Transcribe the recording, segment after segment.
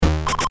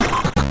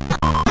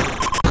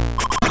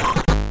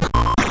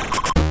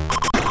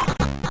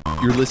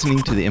You're listening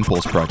to The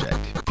Impulse Project,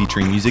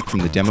 featuring music from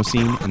the demo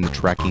scene and the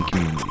tracking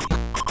community.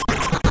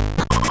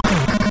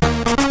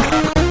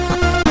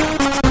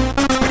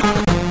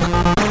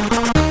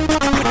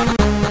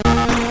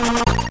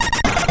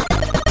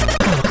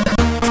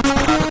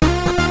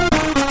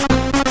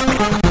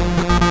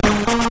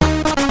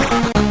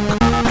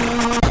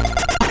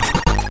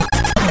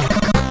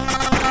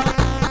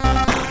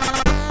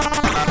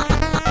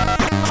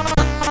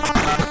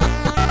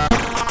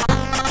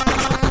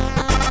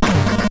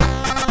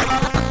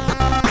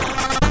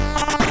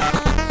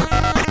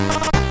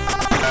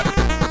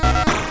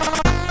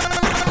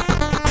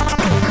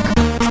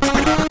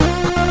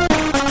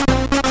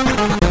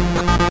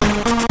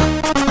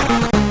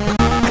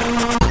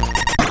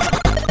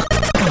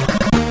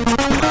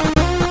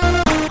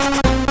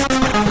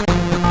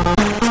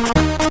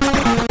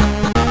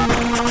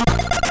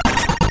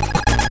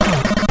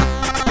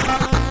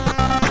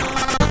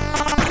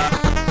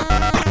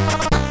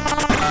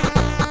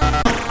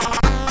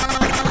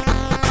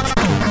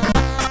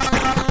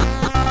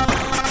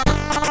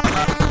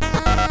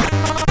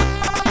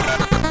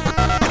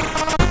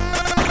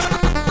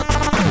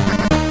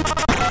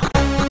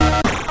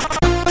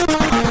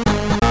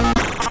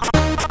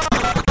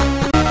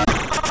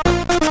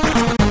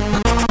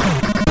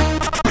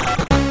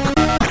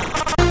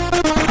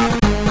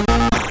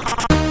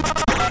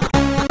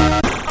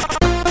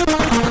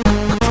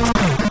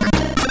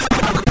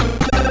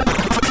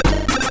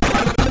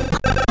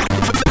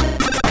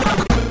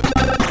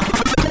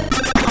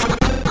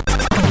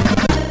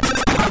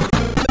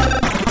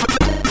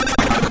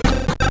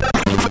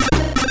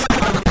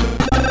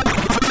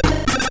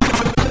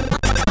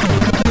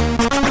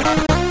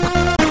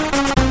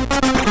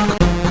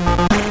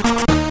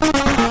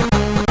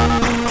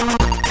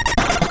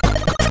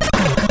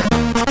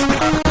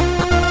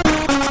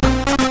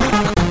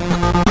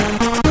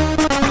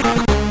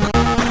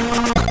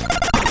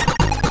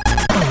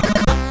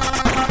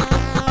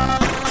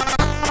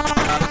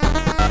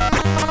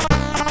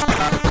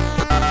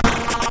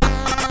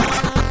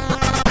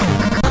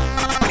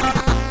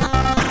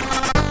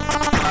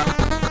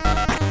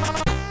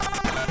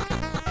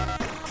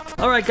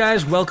 Alright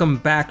guys, welcome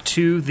back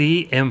to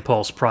the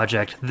Impulse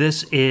Project.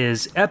 This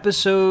is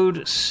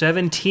episode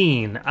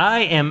 17. I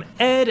am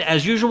Ed,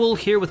 as usual,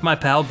 here with my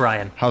pal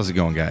Brian. How's it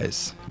going,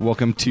 guys?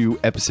 Welcome to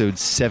episode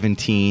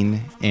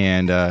 17,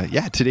 and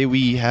today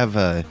we have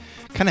a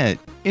kind of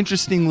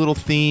interesting little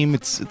theme.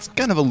 It's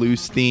kind of a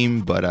loose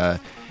theme,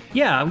 but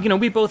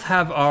we both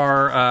have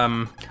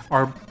our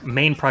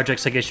main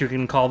projects, I guess you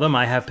can call them.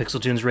 I have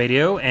Pixel Tunes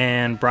Radio,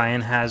 and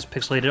Brian has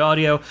Pixelated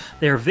Audio.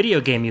 They're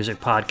video game music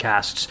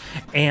podcasts,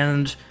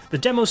 and the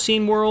demo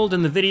scene world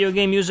and the video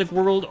game music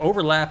world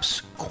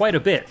overlaps quite a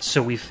bit,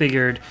 so we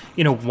figured,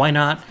 why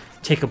not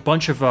take a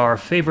bunch of our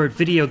favorite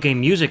video game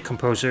music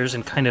composers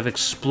and kind of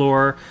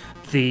explore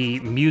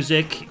the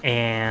music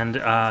and,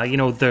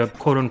 the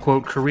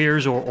quote-unquote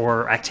careers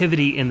or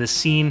activity in the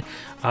scene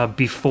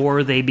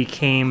before they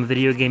became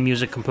video game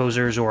music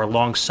composers or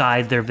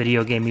alongside their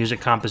video game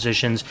music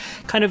compositions.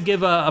 Kind of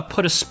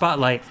put a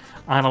spotlight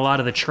on a lot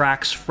of the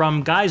tracks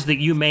from guys that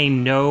you may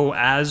know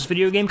as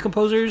video game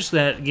composers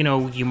that,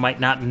 you might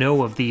not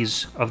know of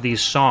these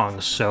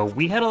songs. So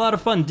we had a lot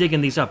of fun digging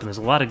these up, and there's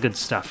a lot of good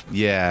stuff.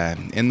 Yeah,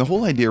 and the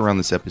whole idea around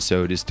this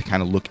episode is to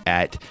kind of look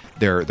at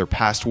their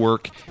past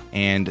work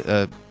and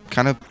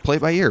kind of play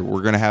it by ear.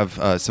 We're going to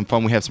have some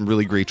fun. We have some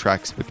really great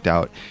tracks picked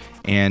out.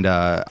 And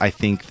I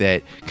think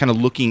that kind of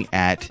looking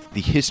at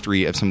the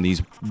history of some of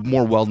these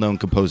more well-known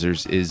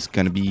composers is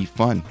going to be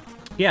fun.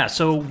 Yeah,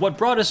 so what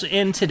brought us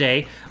in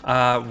today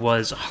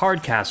was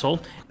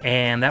Hardcastle,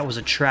 and that was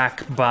a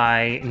track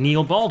by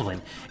Neil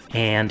Baldwin.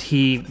 And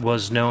he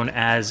was known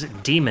as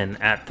Demon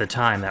at the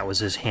time. That was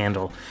his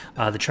handle.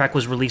 The track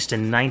was released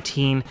in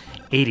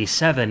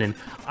 1987, and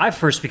I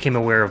first became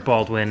aware of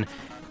Baldwin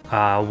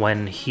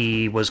when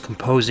he was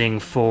composing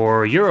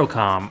for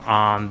Eurocom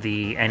on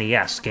the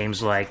NES,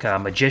 games like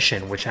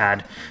Magician, which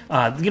had,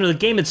 the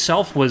game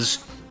itself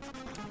was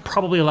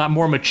probably a lot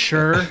more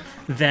mature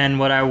than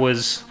what I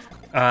was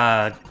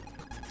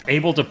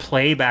able to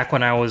play back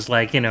when I was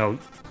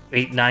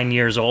 8-9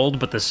 years old,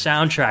 but the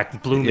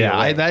soundtrack blew me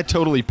away. That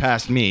totally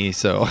passed me,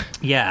 so.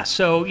 Yeah,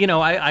 so,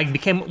 I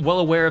became well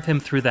aware of him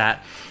through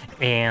that.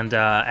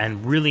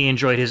 And really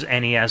enjoyed his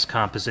NES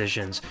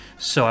compositions.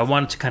 So I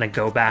wanted to kind of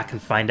go back and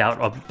find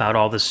out about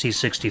all the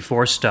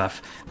C64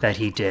 stuff that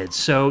he did.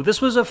 So this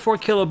was a 4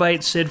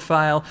 kilobyte SID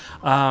file,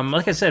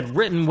 like I said,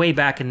 written way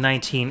back in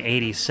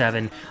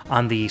 1987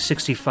 on the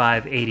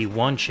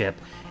 6581 chip.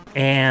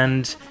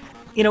 And,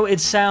 it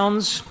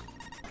sounds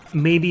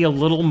maybe a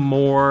little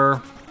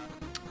more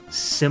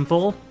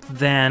simple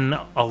than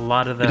a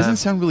lot of the... It doesn't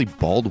sound really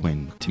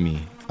Baldwin to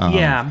me.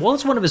 Yeah, well,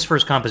 it's one of his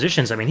first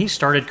compositions. I mean, he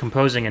started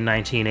composing in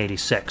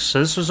 1986, so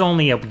this was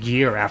only a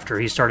year after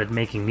he started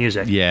making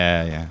music.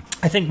 Yeah.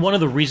 I think one of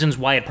the reasons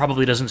why it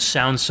probably doesn't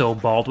sound so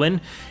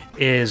Baldwin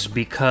is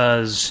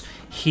because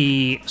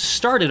he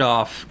started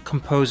off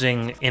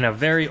composing in a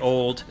very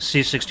old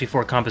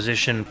C64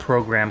 composition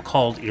program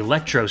called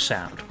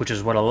Electrosound, which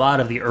is what a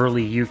lot of the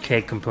early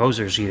UK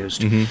composers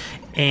used.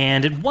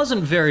 And it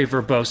wasn't very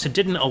verbose. It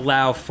didn't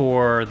allow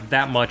for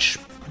that much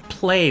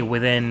play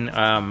within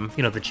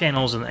the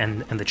channels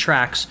and the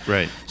tracks.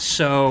 Right.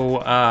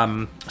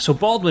 So so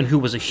Baldwin, who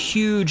was a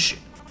huge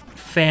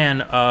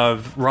fan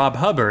of Rob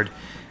Hubbard,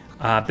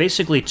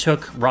 basically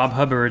took Rob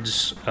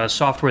Hubbard's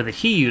software that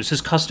he used,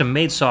 his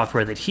custom-made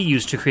software that he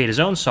used to create his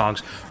own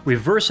songs,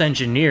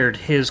 reverse-engineered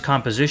his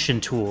composition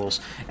tools,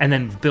 and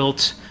then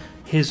built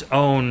his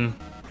own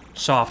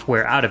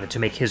software out of it to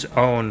make his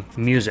own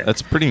music.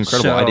 That's pretty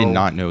incredible. I did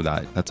not know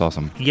that. That's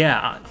awesome.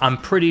 Yeah, I'm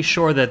pretty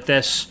sure that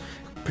this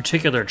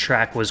particular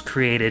track was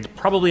created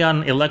probably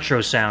on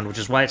Electrosound, which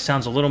is why it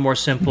sounds a little more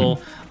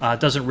simple. It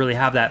doesn't really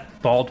have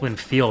that Baldwin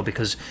feel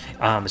because,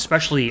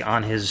 especially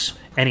on his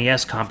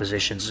NES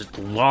compositions, it's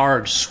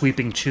large,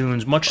 sweeping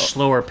tunes, much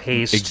slower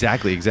paced.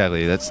 Exactly.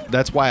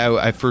 That's why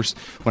I first,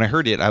 when I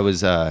heard it, I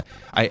was I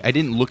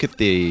didn't look at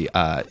the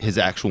his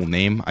actual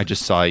name. I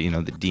just saw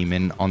the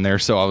demon on there,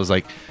 so I was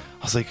like,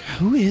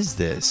 who is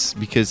this?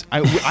 Because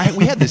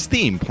we had this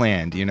theme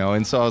planned,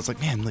 and so I was like,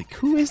 man,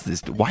 who is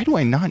this? Why do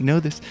I not know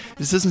this?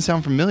 This doesn't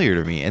sound familiar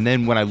to me. And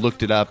then when I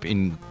looked it up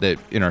in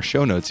our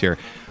show notes here,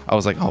 I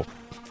was like, oh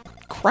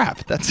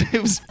crap,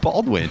 it was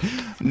Baldwin.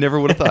 Never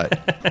would have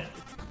thought.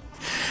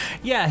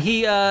 Yeah,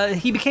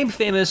 he became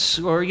famous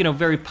or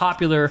very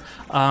popular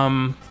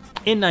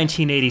in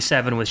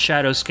 1987 with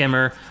Shadow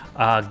Skimmer,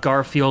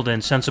 Garfield,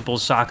 and Sensible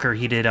Soccer.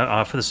 He did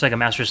for the Sega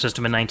Master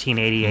System in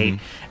 1988,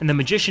 and The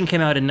Magician came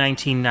out in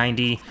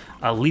 1990.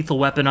 Lethal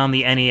Weapon on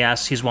the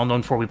NES. He's well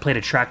known for. We played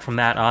a track from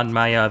that on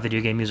my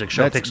video game music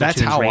show. That's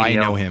how Radio. I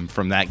know him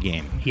from that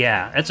game.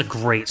 Yeah, it's a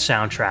great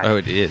soundtrack. Oh,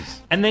 it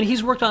is. And then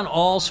he's worked on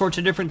all sorts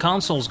of different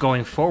consoles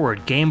going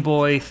forward: Game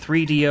Boy,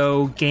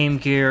 3DO, Game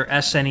Gear,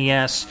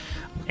 SNES.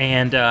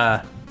 And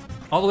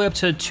all the way up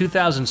to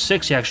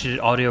 2006, he actually did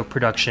audio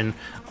production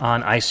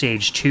on Ice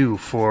Age 2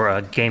 for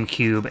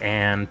GameCube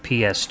and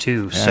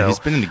PS2. Yeah, so he's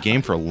been in the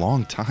game for a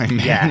long time,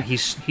 man. Yeah,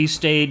 he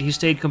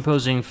stayed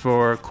composing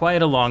for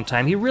quite a long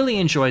time. He really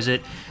enjoys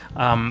it.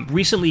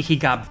 Recently, he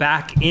got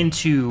back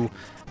into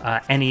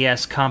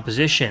NES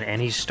composition,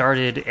 and he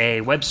started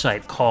a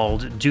website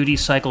called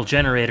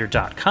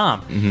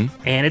DutyCycleGenerator.com.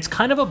 And it's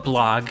kind of a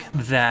blog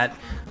that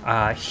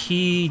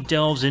he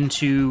delves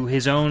into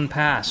his own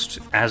past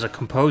as a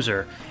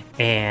composer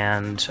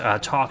and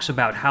talks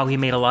about how he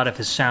made a lot of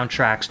his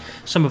soundtracks,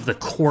 some of the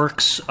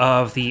quirks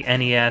of the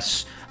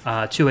NES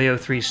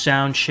 2A03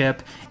 sound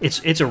chip.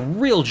 It's a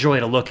real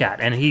joy to look at,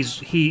 and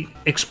he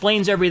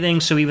explains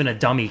everything so even a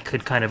dummy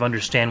could kind of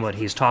understand what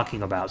he's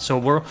talking about. So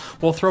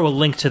we'll throw a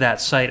link to that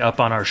site up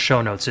on our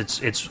show notes.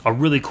 It's a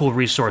really cool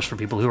resource for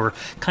people who are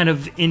kind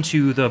of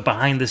into the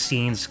behind the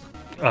scenes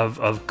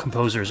of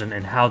composers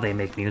and how they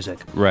make music.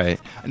 Right.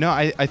 No,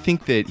 I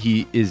think that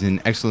he is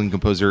an excellent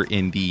composer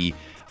in the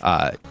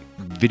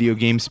video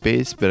game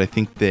space, but I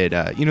think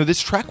that this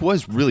track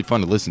was really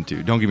fun to listen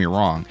to. Don't get me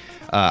wrong,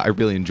 I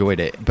really enjoyed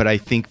it, but I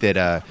think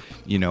that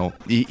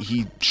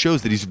he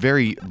shows that he's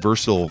very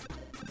versatile,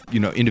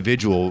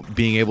 individual,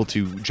 being able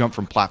to jump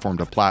from platform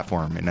to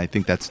platform, and I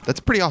think that's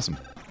pretty awesome.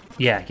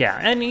 Yeah,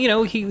 and he,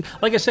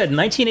 like I said,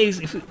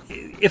 1980.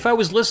 If I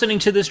was listening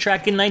to this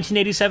track in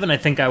 1987, I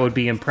think I would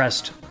be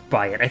impressed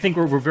by it. I think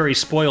we're very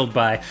spoiled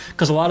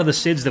because a lot of the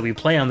SIDs that we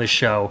play on this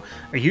show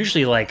are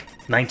usually like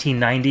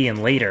 1990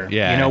 and later.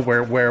 Yeah,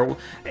 where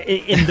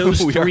in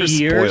those 3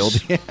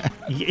 years, yeah.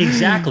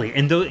 Exactly.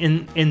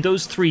 In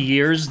those 3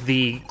 years,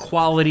 the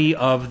quality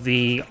of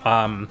the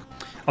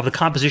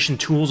composition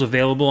tools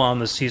available on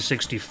the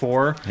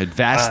C64 had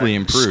vastly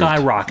improved,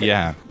 skyrocketed.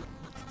 Yeah.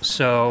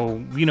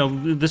 So,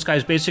 this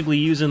guy's basically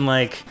using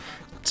like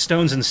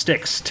stones and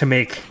sticks to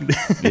make,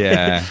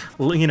 yeah,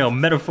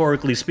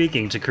 metaphorically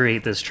speaking, to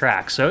create this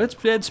track. So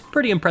it's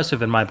pretty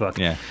impressive in my book.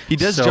 Yeah, he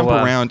does jump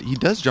around. He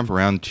does jump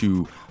around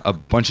to a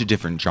bunch of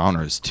different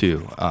genres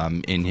too,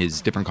 in his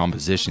different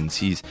compositions.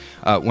 He's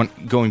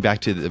going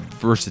back to the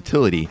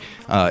versatility.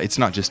 It's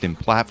not just in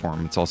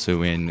platform; it's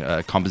also in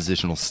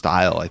compositional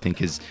style. I think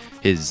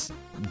his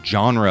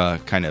genre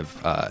kind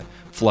of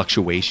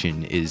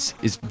fluctuation is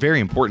very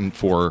important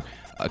for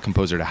a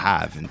composer to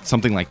have, and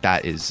something like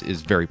that is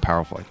very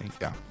powerful, I think.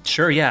 Yeah,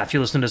 sure. Yeah, if you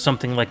listen to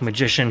something like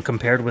Magician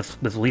compared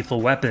with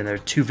Lethal Weapon, they're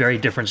two very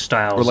different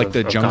styles. Or like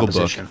the Jungle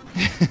Book.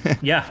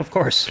 Yeah, of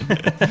course.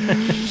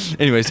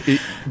 Anyways,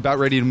 about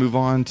ready to move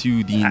on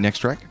to the next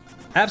track?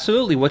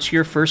 Absolutely. What's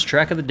your first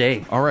track of the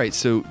day? All right,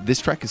 so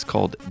this track is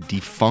called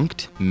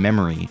Defunct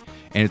Memory,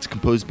 and it's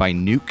composed by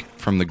Nuke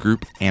from the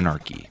group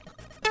Anarchy.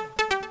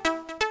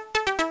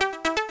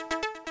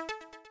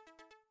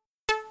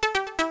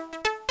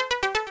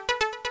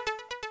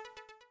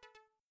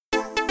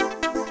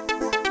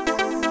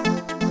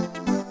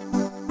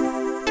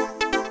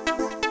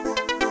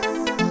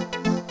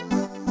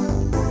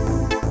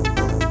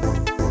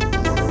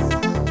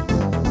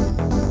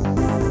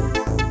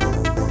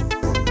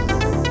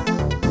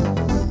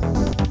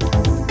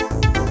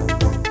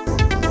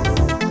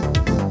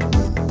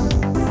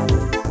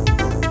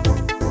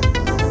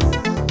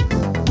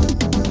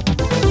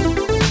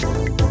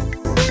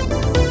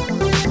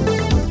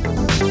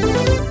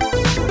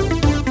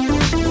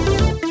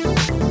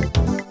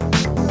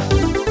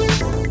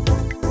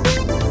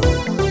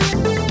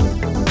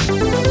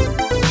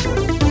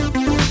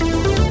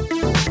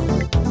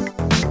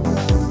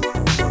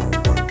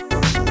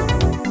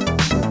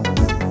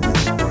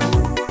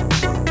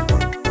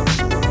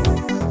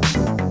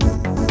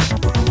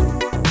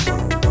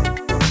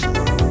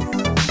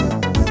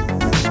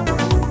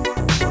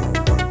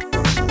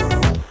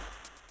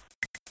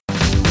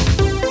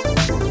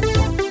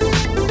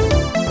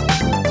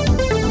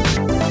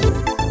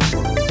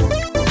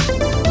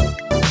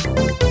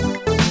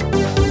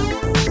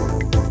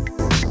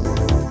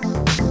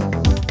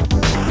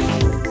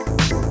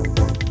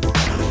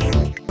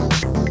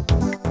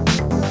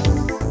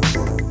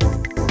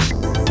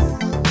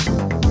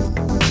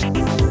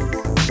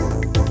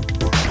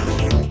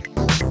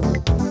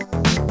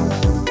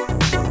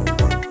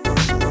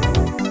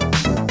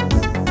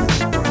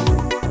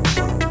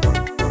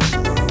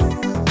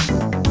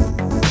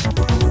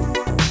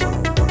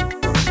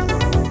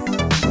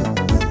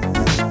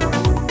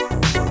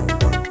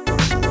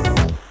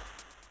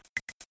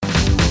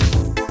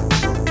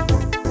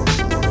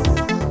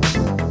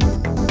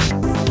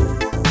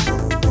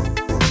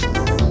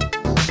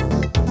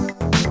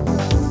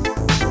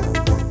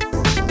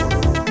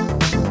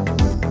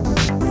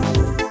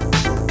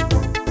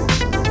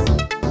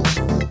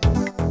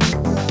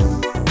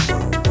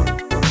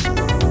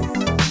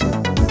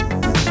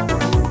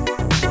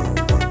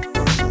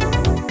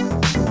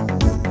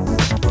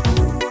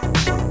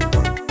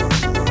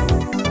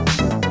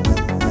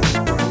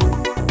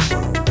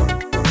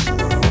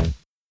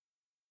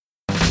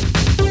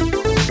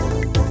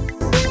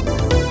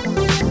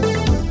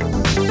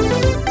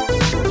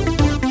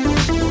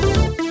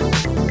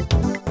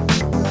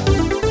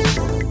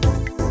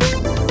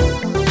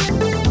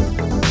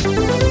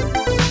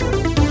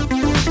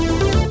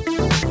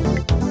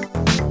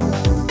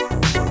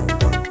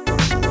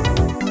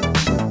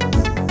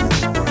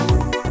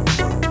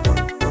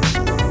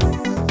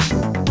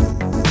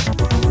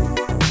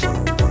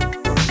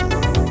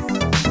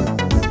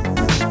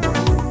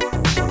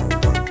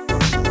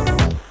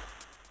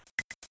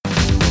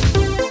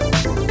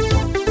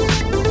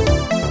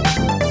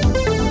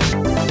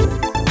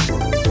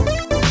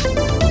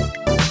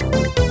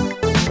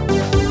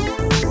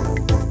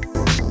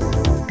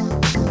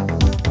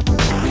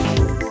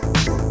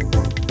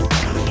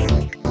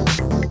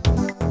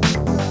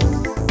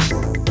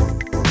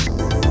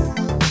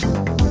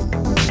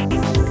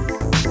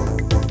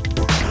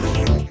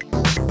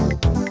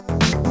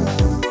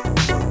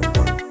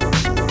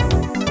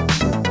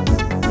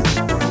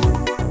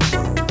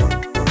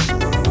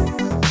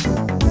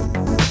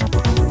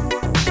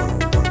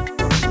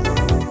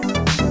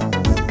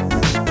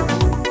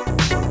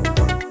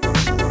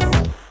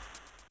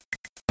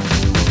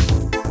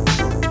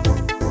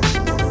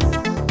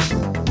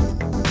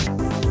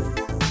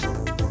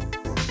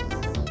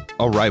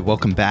 right,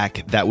 welcome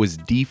back. That was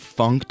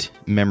Defunct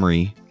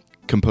Memory,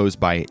 composed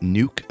by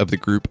Nuke of the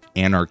group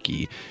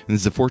Anarchy. And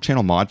this is a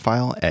 4-channel mod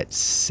file at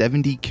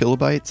 70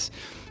 kilobytes.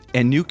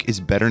 And Nuke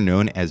is better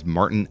known as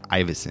Martin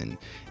Iveson.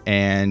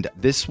 And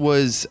this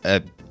was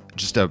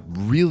just a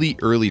really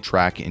early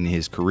track in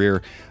his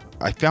career.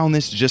 I found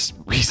this just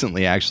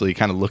recently, actually,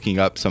 kind of looking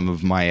up some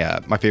of my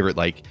my favorite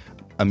like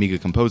Amiga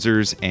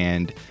composers,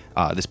 and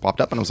this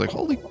popped up, and I was like,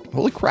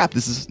 holy crap,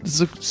 this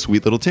is a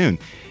sweet little tune.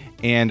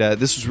 And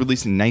this was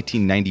released in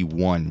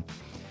 1991.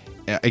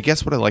 I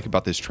guess what I like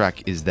about this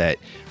track is that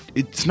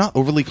it's not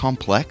overly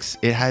complex.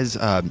 It has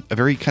a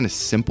very kind of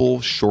simple,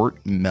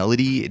 short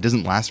melody. It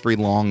doesn't last very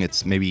long.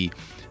 It's maybe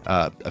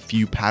a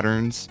few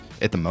patterns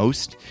at the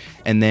most.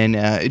 And then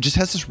it just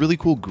has this really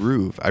cool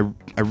groove.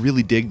 I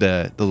really dig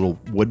the little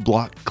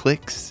woodblock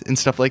clicks and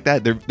stuff like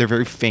that. They're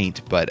very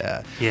faint,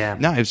 but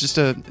no, it's just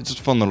a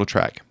fun little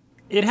track.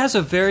 It has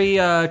a very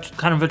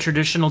kind of a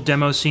traditional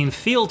demo scene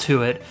feel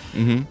to it,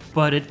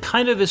 but it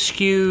kind of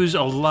eschews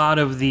a lot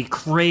of the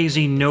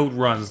crazy note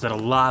runs that a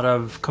lot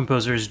of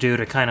composers do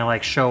to kind of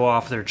like show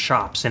off their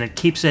chops, and it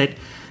keeps it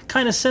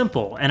kind of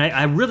simple, and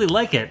I really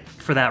like it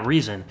for that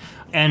reason.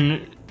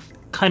 And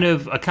kind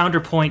of a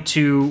counterpoint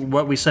to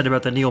what we said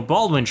about the Neil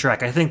Baldwin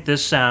track, I think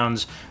this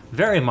sounds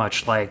very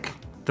much like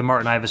the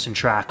Martin Iveson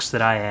tracks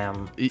that I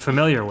am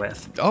familiar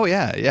with. Oh,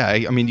 yeah.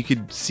 I mean, you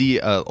could see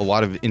a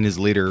lot of in his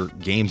later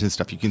games and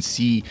stuff. You can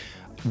see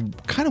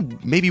kind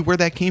of maybe where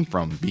that came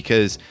from,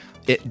 because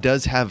it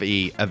does have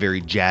a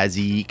very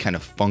jazzy, kind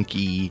of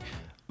funky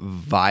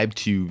vibe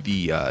to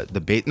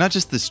the bass, not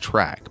just this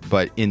track,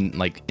 but in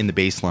the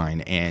bass line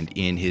and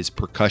in his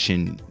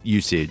percussion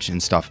usage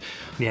and stuff.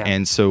 Yeah.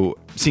 And so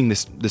seeing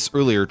this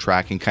earlier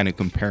track and kind of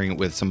comparing it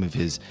with some of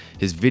his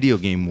video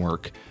game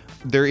work,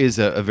 there is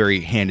a very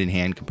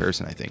hand-in-hand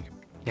comparison, I think.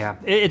 Yeah,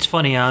 it's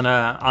funny, on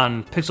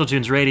Pixel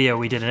Tunes Radio,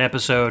 we did an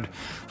episode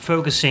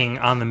focusing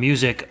on the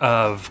music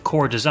of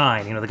Core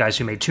Design, the guys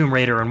who made Tomb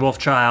Raider and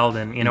Wolfchild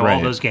and, Right.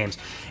 all those games.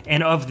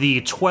 And of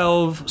the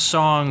 12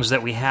 songs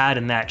that we had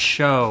in that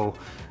show,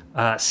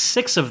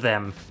 6 of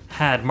them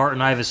had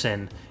Martin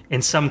Iveson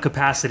in some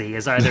capacity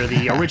as either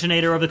the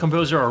originator of the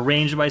composer or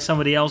arranged by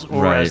somebody else,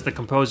 or Right. as the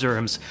composer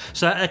himself.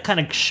 So that kind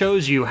of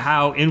shows you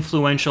how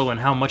influential and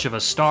how much of a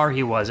star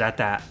he was at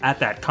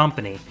that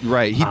company.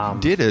 Right. He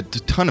did a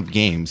ton of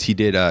games. He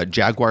did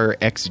Jaguar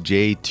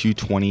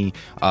XJ220.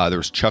 There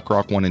was Chuck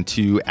Rock 1 and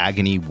 2,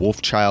 Agony,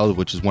 Wolfchild,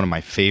 which is one of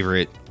my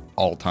favorite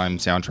all-time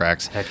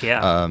soundtracks. Heck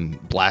yeah.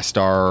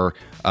 Blastar.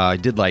 I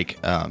did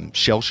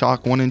Shell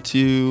Shock 1 and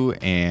 2,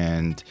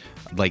 and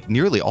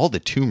nearly all the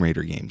Tomb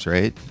Raider games,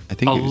 right? I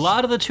think A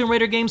lot of the Tomb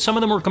Raider games, some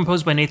of them were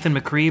composed by Nathan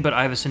McCree, but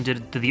Iveson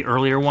did the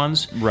earlier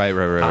ones. Right.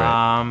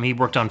 He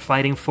worked on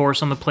Fighting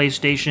Force on the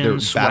PlayStation, There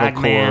was Swagman,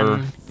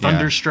 Battlecore,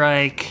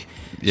 Thunderstrike.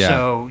 Yeah.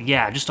 So,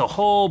 just a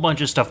whole bunch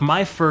of stuff.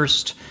 My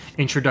first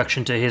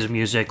introduction to his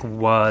music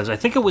was, I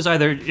think it was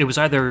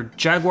either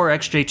Jaguar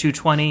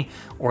XJ220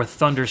 or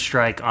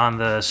Thunderstrike on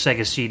the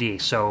Sega CD.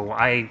 So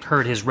I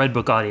heard his Red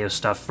Book audio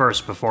stuff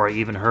first before I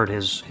even heard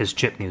his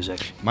chip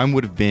music. Mine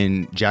would have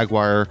been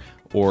Jaguar,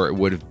 or it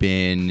would have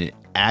been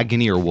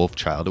Agony or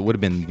Wolfchild. It would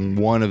have been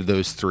one of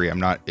those three. I'm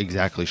not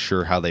exactly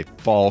sure how they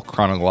fall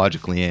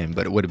chronologically in,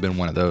 but it would have been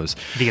one of those.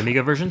 The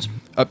Amiga versions?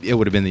 It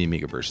would have been the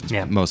Amiga versions,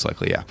 Yeah. most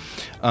likely,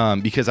 yeah.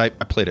 Because I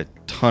played a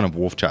ton of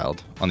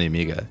Wolfchild on the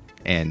Amiga,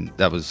 and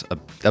that was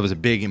a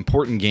big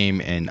important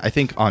game. And I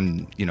think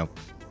on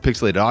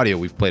Pixelated Audio,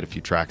 we've played a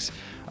few tracks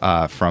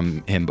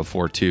from him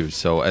before too.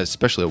 So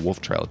especially a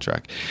Wolfchild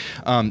track.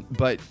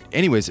 But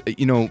anyways,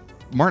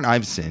 Martin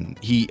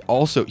Iveson, he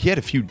had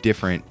a few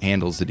different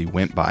handles that he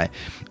went by.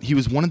 He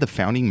was one of the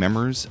founding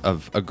members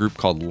of a group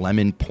called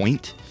Lemon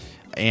Point.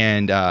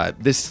 And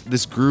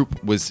this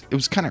group was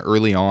kind of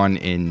early on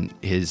in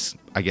his,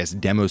 I guess,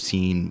 demo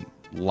scene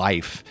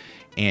life.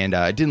 And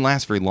it didn't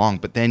last very long.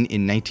 But then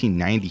in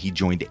 1990, he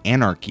joined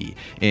Anarchy.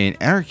 And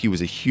Anarchy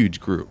was a huge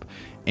group.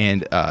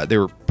 And they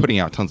were putting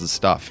out tons of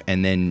stuff.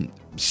 And then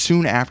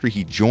soon after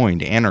he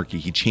joined Anarchy,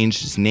 he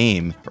changed his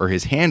name, or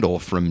his handle,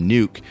 from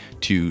Nuke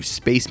to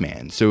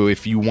Spaceman. So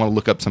if you want to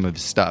look up some of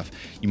his stuff,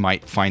 you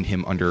might find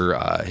him under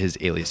his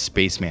alias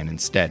Spaceman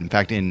instead. In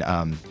fact, in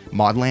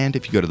Modland,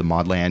 if you go to the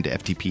Modland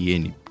FTP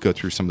and you go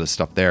through some of the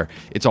stuff there,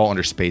 it's all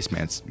under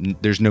Spaceman.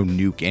 There's no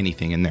Nuke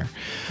anything in there.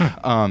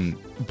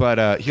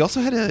 But he also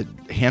had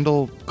a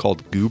handle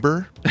called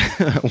Goober,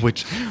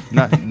 which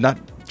not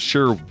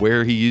sure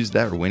where he used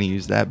that or when he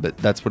used that, but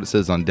that's what it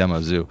says on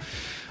Demo Zoo.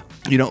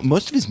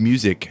 Most of his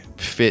music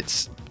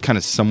fits kind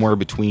of somewhere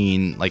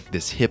between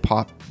this hip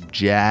hop,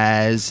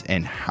 jazz,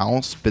 and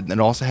house, but it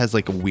also has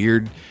a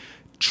weird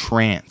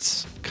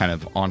trance kind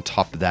of on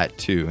top of that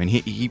too. And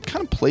he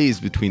kind of plays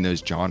between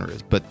those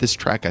genres, but this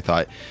track I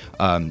thought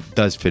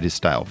does fit his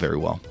style very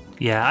well.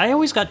 Yeah, I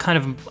always got kind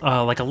of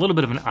a little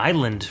bit of an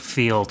island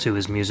feel to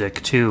his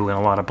music too in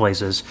a lot of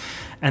places.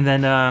 and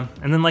then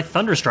like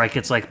Thunderstrike,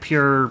 it's like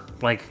pure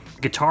like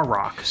guitar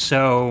rock.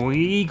 So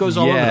he goes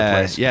all over the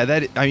place. Yeah,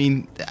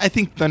 I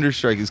think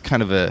Thunderstrike is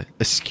kind of a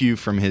skew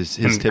from his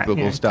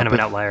typical stuff. Kind of an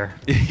outlier.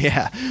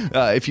 Yeah,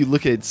 if you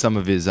look at some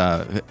of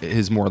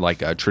his more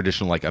like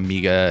traditional like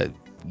Amiga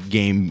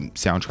game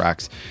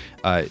soundtracks,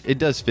 it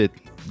does fit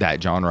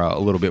that genre a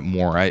little bit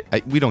more.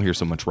 We don't hear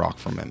so much rock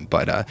from him,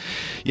 but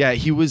yeah,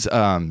 he was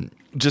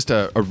just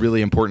a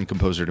really important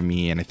composer to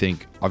me, and I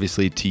think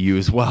obviously to you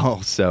as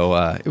well. So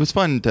it was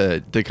fun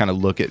to kind of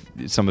look at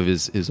some of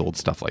his old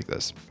stuff like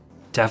this.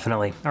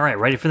 Definitely. All right,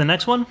 ready for the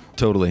next one?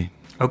 Totally.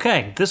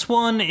 Okay, this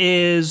one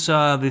is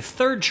the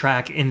third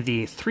track in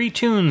the 3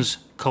 Tunes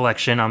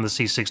collection on the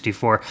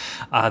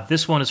C64.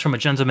 This one is from a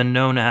gentleman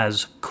known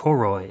as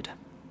Koroyd.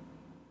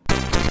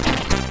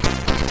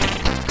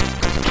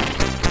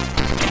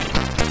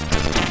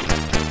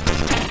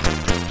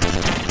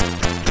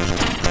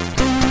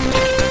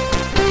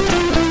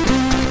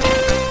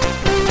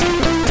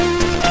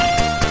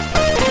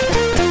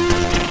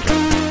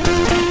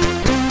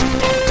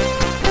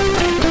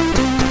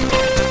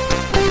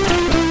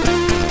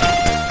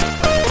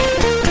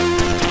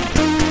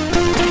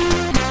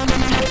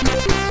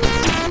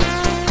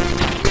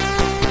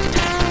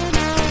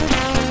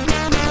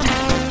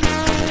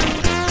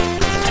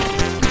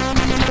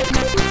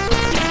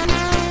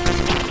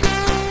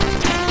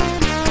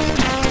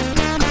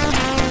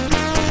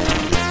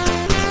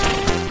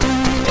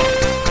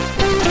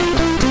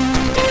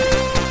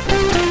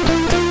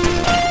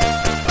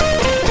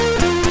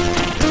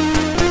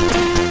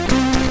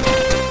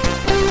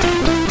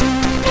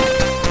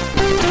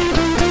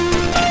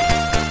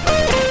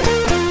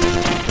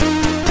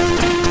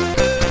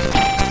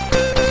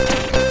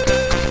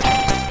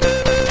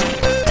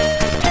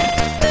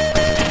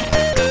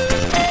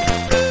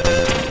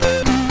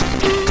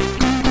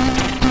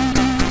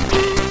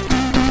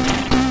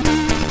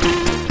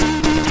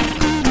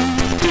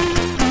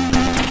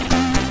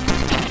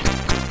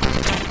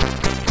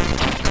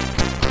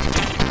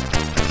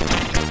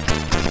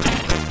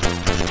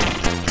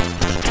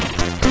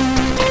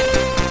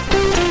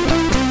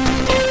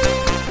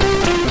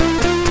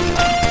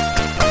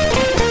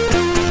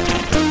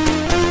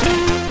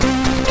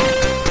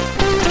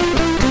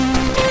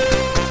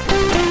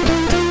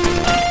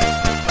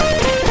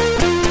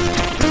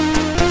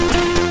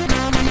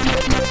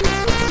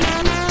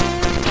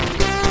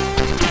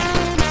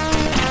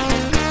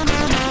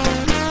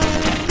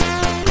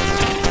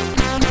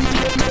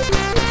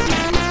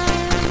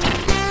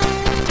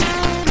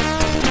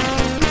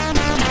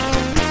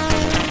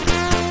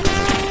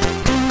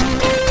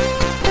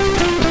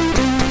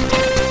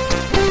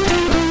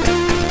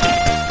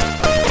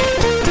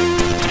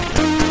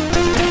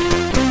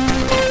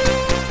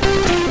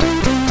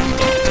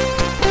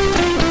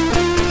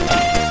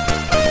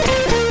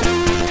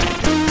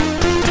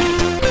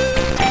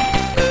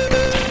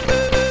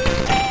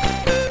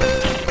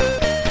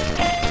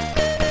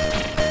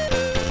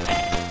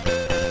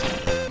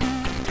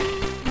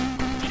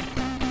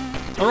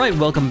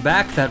 Welcome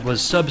back. That was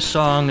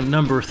subsong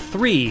number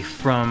 3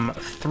 from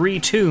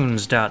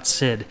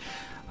 3tunes.sid,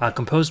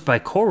 composed by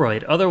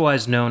Koroyd,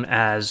 otherwise known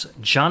as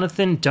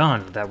Jonathan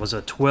Dunn. That was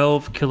a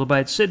 12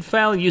 kilobyte SID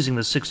file using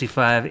the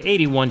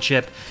 6581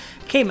 chip.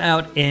 Came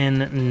out in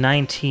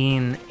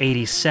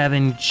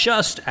 1987,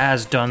 just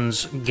as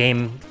Dunn's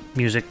game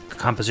music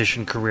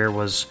composition career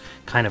was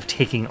kind of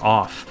taking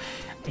off.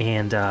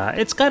 And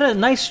it's got a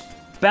nice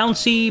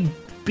bouncy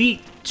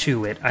beat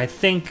to it. I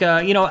think,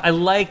 I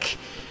like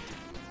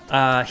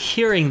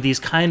hearing these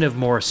kind of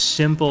more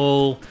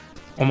simple,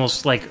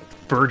 almost like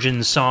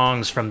virgin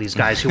songs from these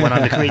guys who went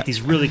on to create these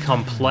really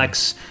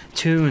complex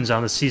tunes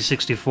on the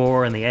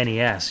C64 and the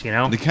NES,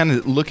 They kind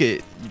of look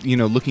at,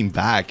 looking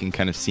back and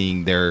kind of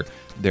seeing their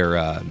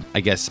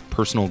I guess,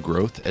 personal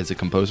growth as a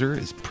composer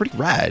is pretty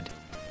rad.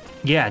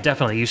 Yeah,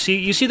 definitely. You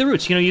see the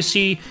roots. You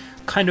see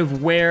kind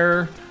of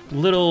where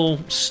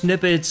little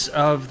snippets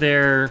of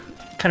their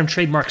kind of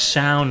trademark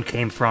sound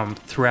came from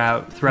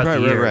throughout the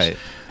years. Right.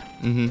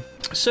 Mm-hmm.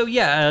 So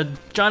yeah,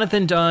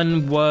 Jonathan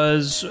Dunn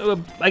was,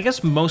 I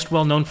guess, most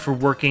well known for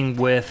working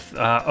with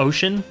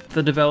Ocean,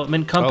 the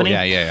development company.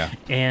 Oh, yeah.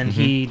 And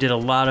he did a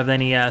lot of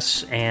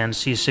NES and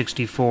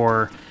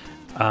C64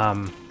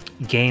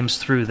 games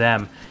through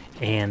them.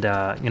 And,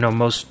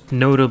 most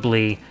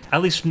notably,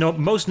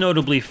 most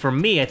notably for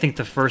me, I think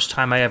the first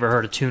time I ever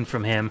heard a tune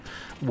from him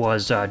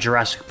was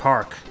Jurassic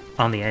Park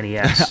on the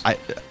NES.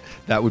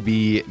 That would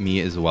be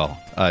me as well.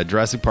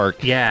 Jurassic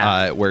Park,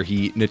 where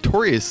he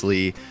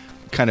notoriously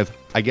kind of,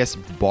 I guess,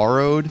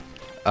 borrowed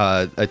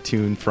a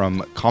tune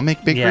from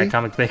Comic Bakery. Yeah,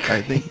 Comic Bakery.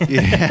 I think.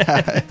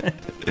 Yeah.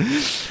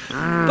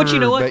 But you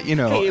know what?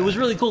 Hey, it was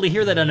really cool to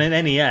hear that on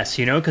an NES,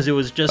 because it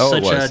was just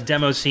such a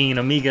demo scene,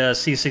 Amiga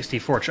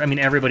C64. I mean,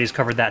 everybody's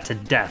covered that to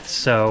death,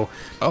 so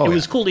it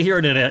was cool to hear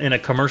it in a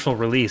commercial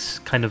release,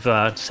 kind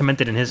of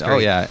cemented in history. Oh,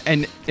 yeah.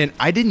 And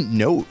I didn't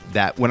know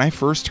that when I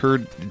first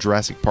heard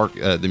Jurassic Park,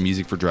 the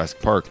music for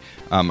Jurassic Park,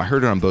 I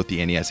heard it on both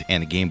the NES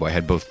and the Game Boy. I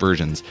had both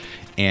versions.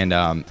 And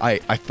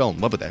I fell in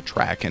love with that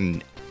track.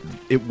 And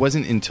it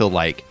wasn't until,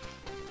 like,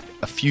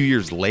 a few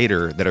years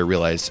later that I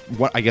realized,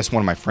 I guess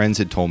one of my friends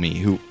had told me,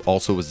 who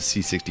also was a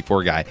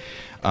C64 guy.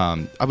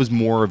 I was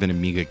more of an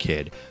Amiga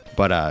kid,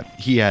 but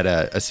he had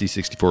a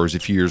C64, who was a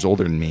few years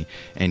older than me,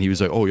 and he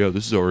was like, "Oh yeah,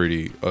 this is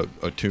already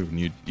a tune.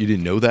 You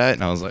didn't know that?"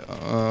 And I was like,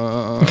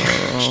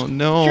 "Oh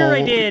no, Sure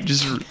I did."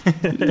 Just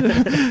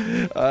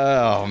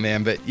oh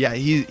man, but yeah,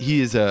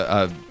 he is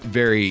a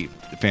very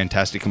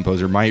fantastic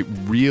composer. My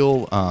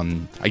real,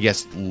 I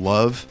guess,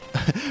 love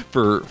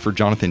for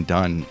Jonathan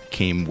Dunn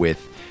came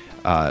with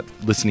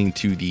listening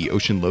to the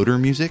Ocean Loader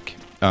music.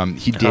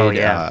 He did,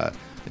 I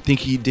think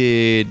he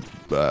did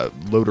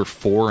Loader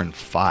 4 and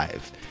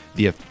 5,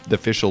 the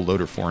official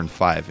Loader 4 and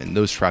 5, and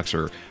those tracks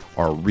are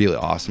really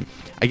awesome.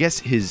 I guess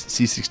his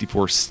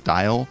C64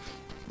 style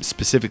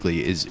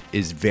specifically is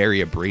very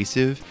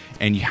abrasive,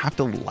 and you have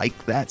to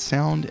like that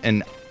sound.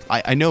 And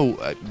I know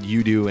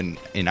you do and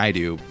I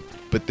do,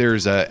 but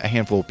there's a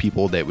handful of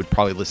people that would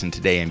probably listen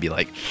today and be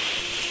like,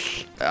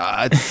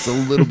 it's a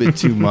little bit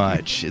too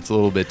much. It's a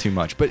little bit too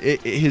much. But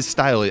his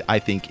style, I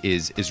think,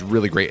 is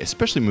really great,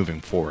 especially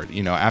moving forward.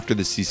 You know, after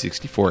the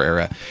C64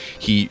 era,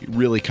 he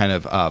really kind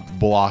of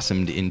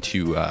blossomed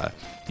into,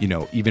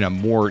 even a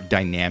more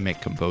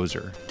dynamic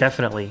composer.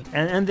 Definitely.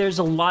 And there's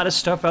a lot of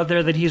stuff out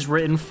there that he's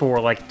written for,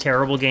 like,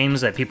 terrible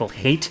games that people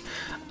hate.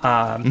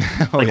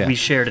 We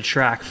shared a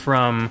track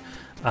from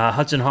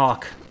Hudson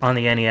Hawk on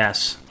the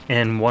NES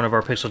in one of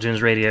our Pixel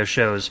Tunes radio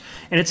shows.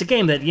 And it's a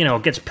game that,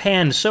 gets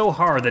panned so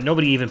hard that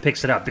nobody even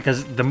picks it up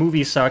because the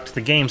movie sucked,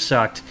 the game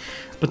sucked,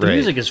 but the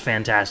music is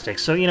fantastic.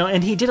 So,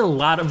 and he did a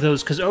lot of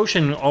those, because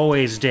Ocean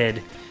always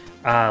did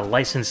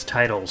licensed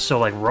titles. So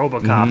like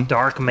RoboCop,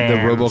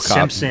 Darkman,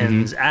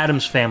 Simpsons,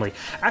 Addams Family.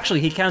 Actually,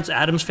 he counts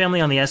Addams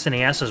Family on the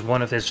SNES as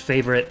one of his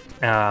favorite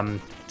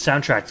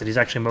soundtracks that he's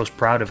actually most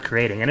proud of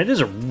creating. And it is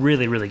a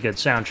really, really good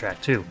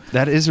soundtrack, too.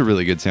 That is a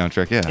really good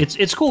soundtrack, yeah.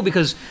 It's cool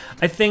because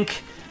I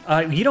think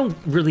you don't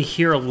really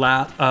hear a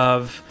lot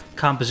of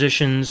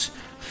compositions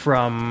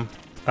from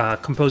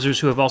composers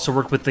who have also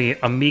worked with the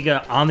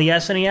Amiga on the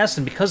SNES,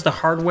 and because the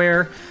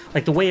hardware,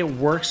 like the way it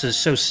works, is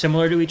so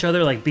similar to each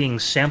other, like being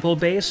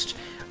sample-based,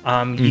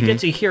 you get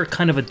to hear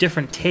kind of a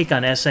different take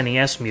on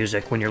SNES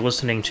music when you're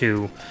listening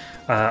to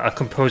a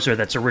composer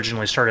that's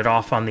originally started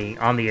off on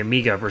the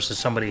Amiga versus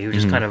somebody who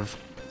just kind of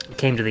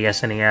came to the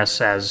SNES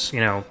as,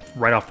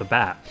 right off the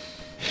bat.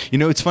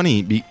 It's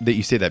funny that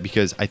you say that,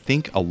 because I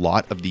think a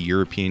lot of the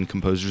European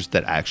composers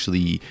that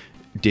actually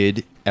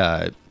did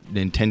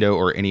Nintendo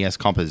or NES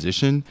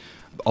composition,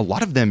 a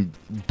lot of them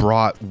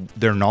brought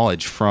their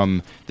knowledge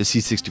from the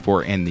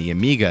C64 and the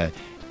Amiga,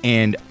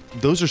 and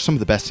those are some of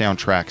the best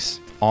soundtracks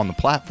on the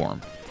platform.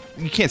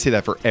 You can't say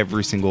that for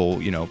every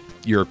single,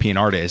 European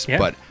artist,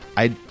 but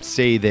I'd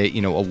say that,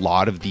 a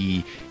lot of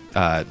the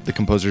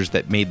composers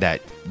that made that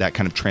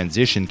kind of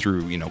transition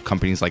through,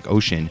 companies like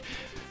Ocean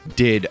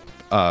did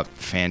a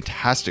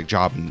fantastic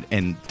job,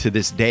 and to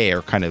this day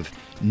are kind of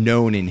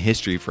known in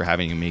history for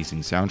having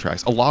amazing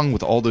soundtracks, along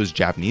with all those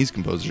Japanese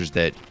composers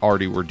that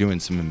already were doing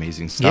some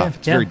amazing stuff.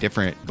 It's very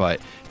different, but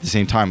at the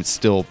same time, it's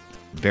still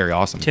very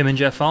awesome. Tim and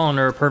Jeff Fallen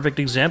are a perfect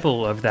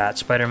example of that.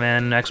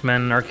 Spider-Man,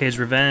 X-Men, Arcade's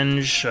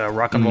Revenge,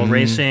 Rock and Roll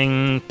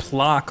Racing,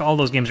 Plock, all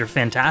those games are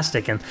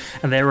fantastic, and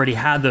they already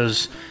had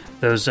those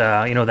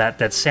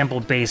that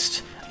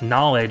sample-based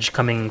knowledge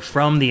coming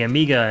from the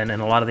Amiga and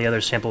a lot of the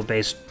other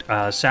sample-based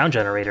sound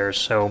generators.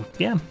 So,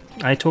 yeah,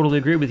 I totally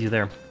agree with you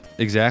there.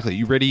 Exactly.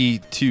 You ready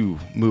to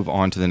move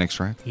on to the next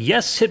track?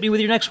 Yes, hit me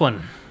with your next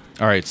one.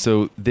 All right,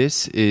 so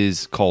this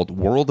is called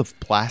World of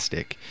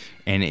Plastic,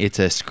 and it's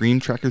a Scream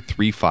Tracker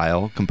 3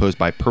 file composed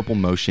by Purple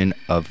Motion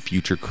of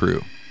Future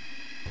Crew.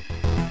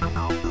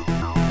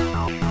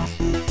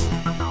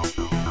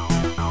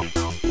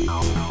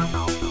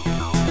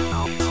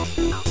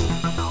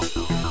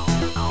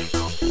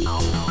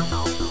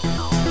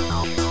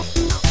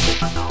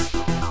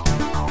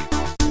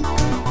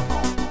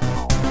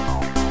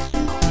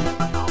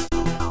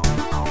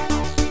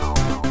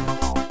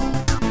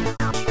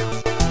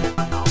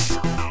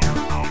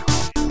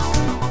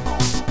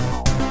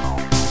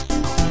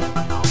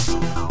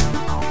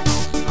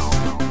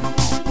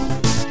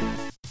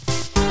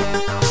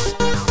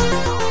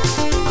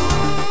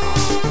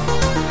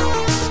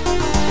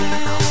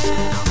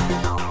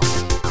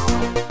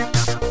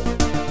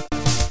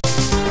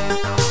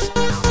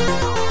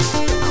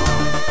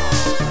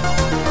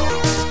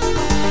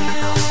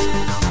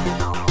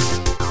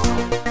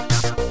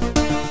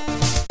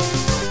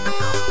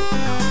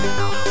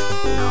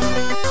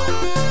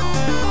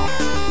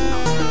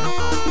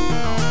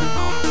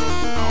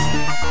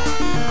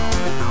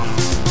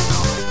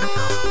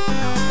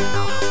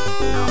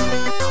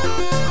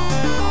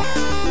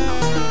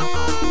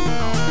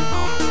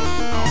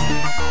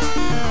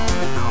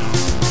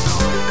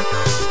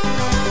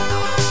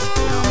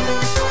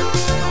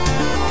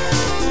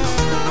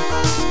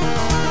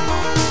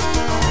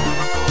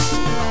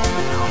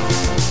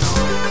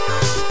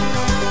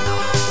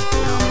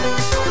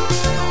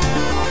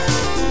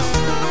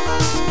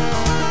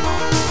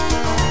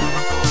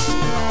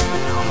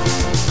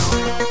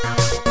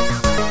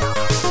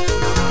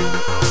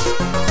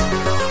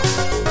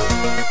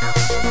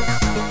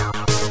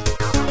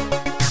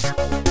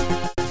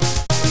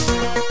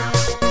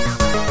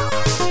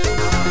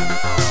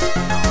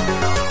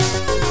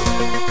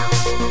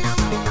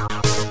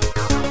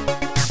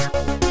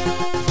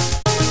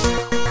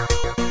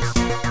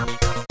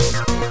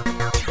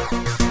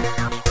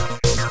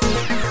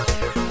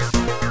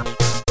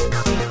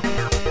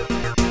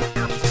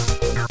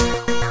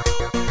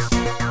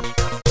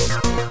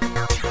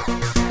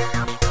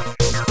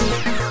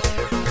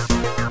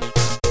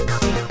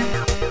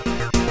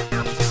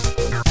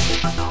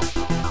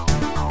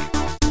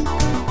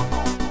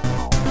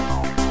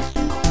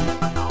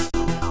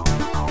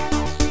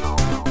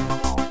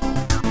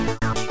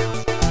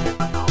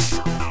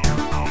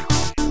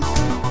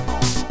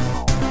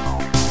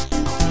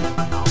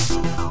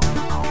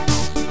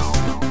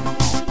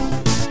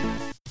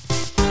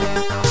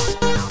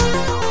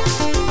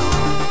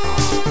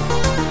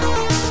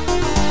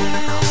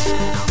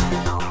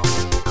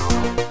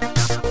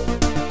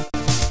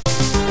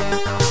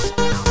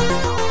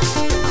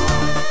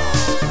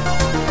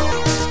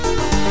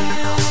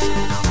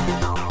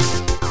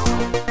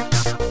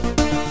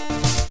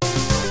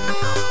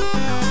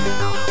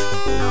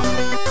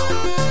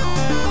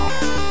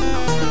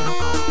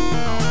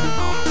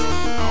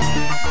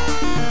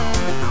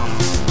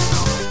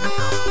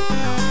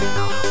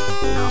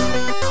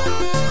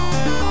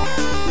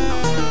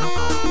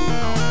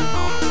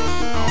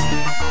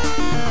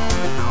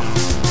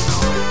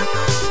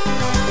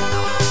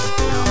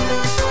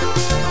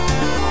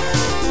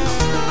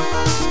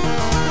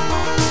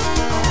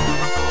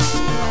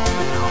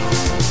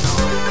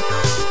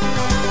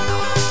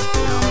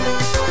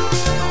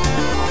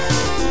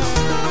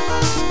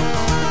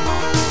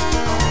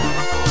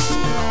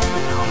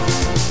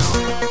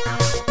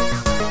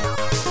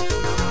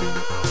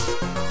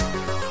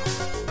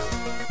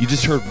 You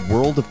just heard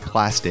World of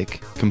Plastic,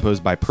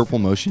 composed by Purple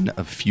Motion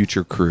of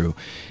Future Crew.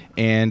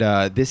 And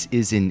this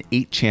is an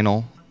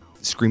 8-channel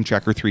Scream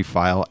Tracker 3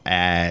 file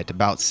at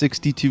about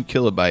 62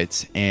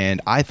 kilobytes,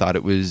 and I thought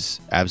it was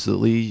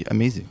absolutely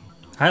amazing.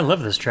 I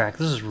love this track.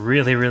 This is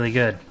really, really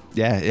good.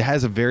 Yeah, it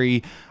has a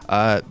very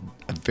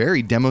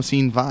demo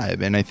scene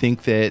vibe, and I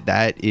think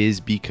that is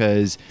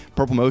because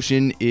Purple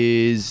Motion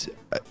is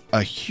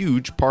a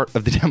huge part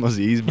of the demo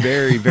scene. He's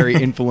very, very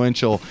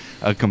influential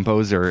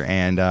composer,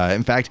 and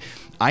in fact,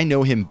 I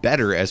know him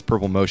better as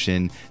Purple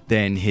Motion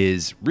than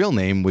his real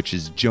name, which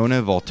is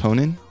Joona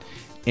Valtonen.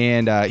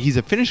 And he's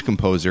a Finnish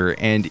composer,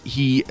 and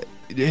he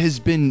has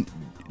been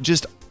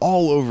just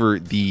all over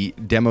the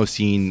demo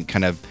scene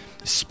kind of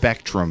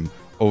spectrum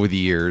over the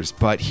years,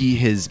 but he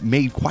has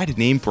made quite a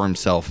name for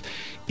himself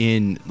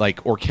in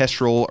like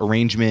orchestral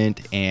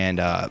arrangement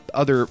and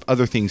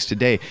other things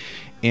today,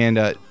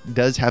 and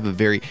does have a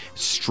very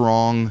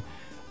strong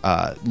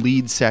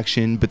lead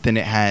section, but then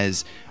it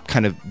has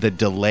kind of the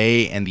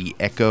delay and the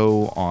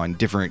echo on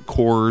different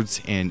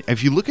chords. And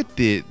if you look at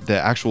the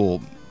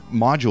actual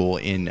module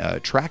in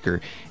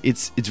Tracker,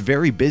 it's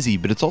very busy,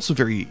 but it's also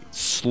very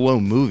slow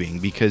moving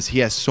because he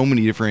has so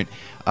many different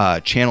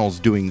channels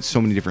doing so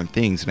many different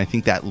things, and I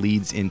think that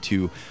leads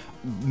into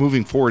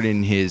moving forward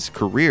in his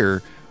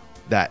career,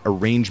 that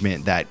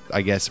arrangement, that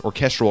I guess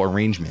orchestral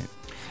arrangement.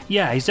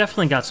 Yeah, he's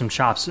definitely got some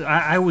chops.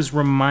 I was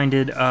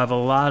reminded of a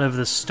lot of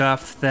the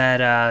stuff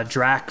that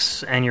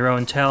Drax and Your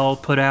Own Tell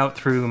put out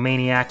through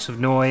Maniacs of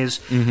Noise.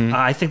 Mm-hmm.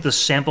 I think the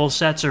sample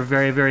sets are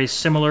very, very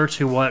similar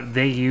to what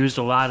they used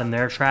a lot in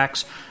their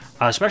tracks,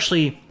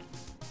 especially,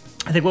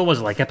 I think, what was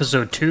it, like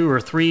episode 2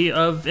 or 3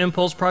 of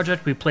Impulse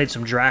Project? We played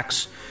some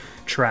Drax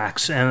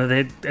tracks,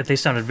 and they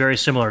sounded very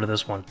similar to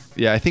this one.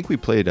 Yeah, I think we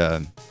played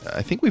a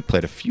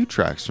few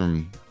tracks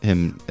from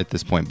him at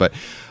this point, but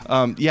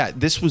yeah,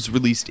 this was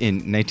released in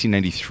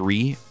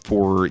 1993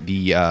 for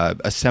the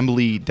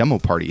Assembly demo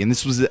party, and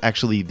this was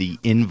actually the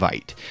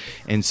invite,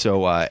 and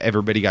so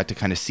everybody got to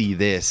kind of see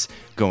this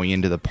going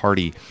into the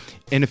party.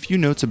 And a few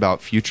notes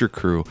about Future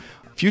Crew.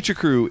 Future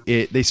Crew,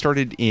 they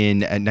started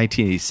in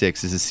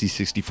 1986 as a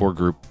C64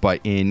 group,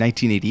 but in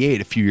 1988,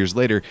 a few years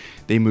later,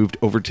 they moved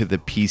over to the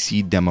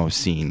PC demo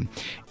scene.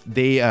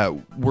 They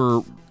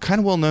were kind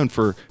of well known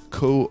for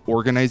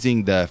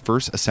co-organizing the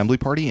first Assembly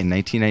party in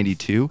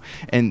 1992,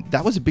 and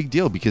that was a big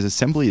deal because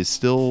Assembly is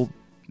still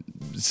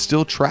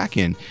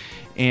tracking.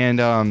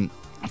 And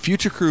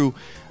Future Crew,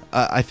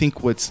 I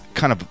think what's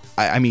kind of,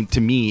 I mean,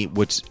 to me,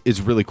 what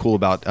is really cool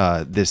about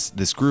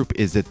this group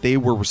is that they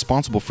were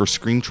responsible for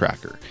Scream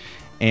Tracker.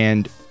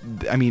 And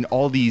I mean,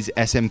 all these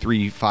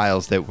SM3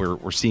 files that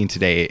we're seeing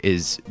today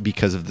is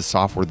because of the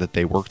software that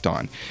they worked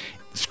on.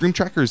 Scream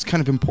Tracker is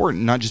kind of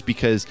important, not just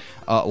because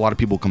a lot of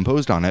people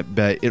composed on it,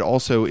 but it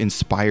also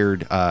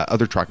inspired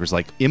other trackers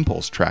like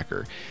Impulse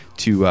Tracker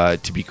to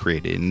be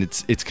created, and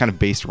it's kind of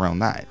based around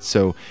that.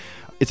 So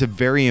it's a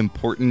very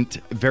important,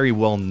 very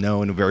well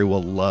known, very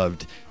well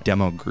loved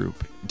demo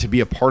group. To be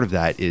a part of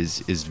that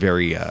is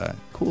very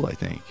cool, I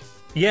think.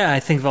 Yeah, I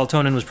think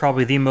Valtonen was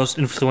probably the most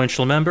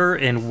influential member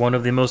in one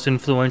of the most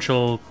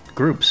influential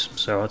groups,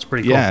 so it's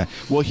pretty cool. Yeah,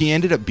 well, he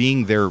ended up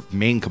being their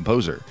main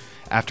composer.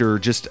 After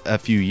just a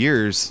few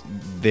years,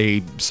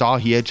 they saw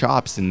he had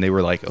chops, and they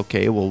were like,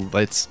 okay, well,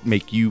 let's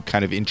make you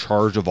kind of in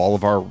charge of all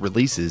of our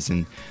releases,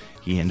 and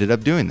he ended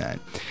up doing that.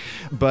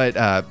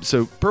 But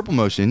so Purple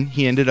Motion,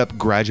 he ended up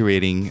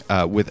graduating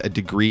with a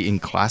degree in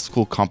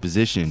classical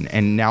composition,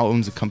 and now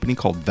owns a company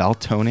called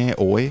Valtonen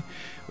Oy,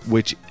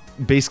 which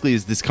basically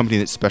is this company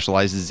that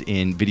specializes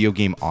in video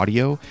game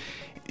audio.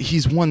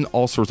 He's won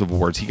all sorts of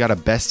awards. He got a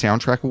Best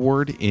Soundtrack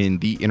Award in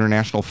the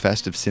International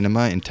Fest of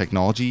Cinema and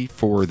Technology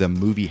for the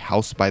movie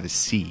House by the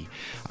Sea.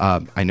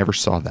 I never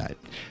saw that,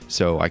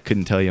 so I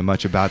couldn't tell you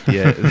much about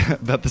the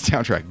about the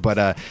soundtrack.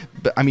 But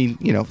I mean,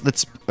 you know,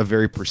 that's a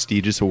very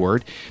prestigious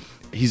award.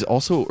 He's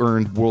also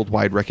earned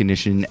worldwide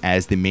recognition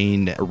as the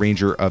main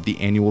arranger of the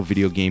annual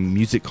video game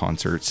music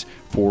concerts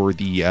for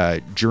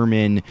the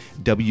German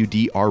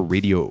WDR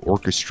Radio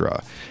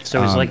Orchestra.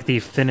 So he's like the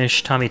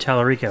Finnish Tommy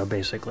Tallarico,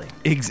 basically.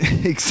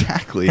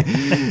 Exactly.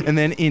 And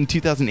then in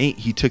 2008,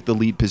 he took the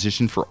lead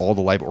position for all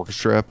the live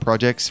orchestra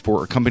projects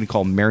for a company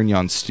called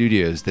Marignan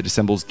Studios that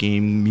assembles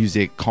game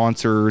music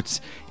concerts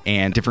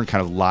and different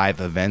kind of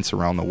live events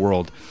around the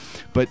world.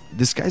 But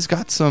this guy's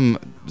got some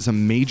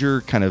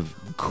major kind of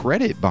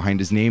credit behind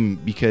his name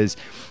because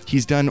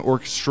he's done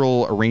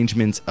orchestral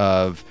arrangements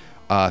of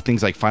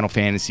things like Final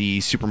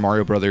Fantasy, Super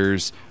Mario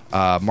Brothers,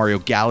 Mario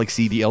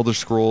Galaxy, The Elder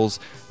Scrolls,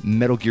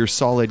 Metal Gear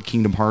Solid,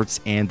 Kingdom Hearts,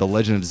 and The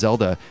Legend of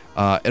Zelda,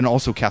 and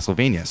also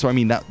Castlevania. So I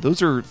mean,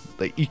 those are,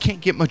 like, you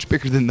can't get much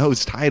bigger than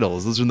those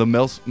titles. Those are the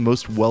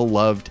most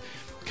well-loved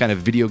kind of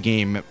video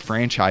game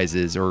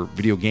franchises or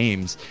video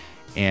games.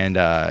 And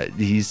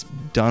he's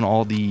done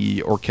all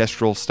the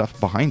orchestral stuff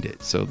behind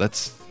it, so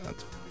that's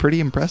pretty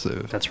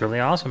impressive. That's really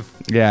awesome.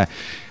 Yeah.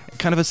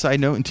 Kind of a side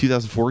note, in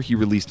 2004, he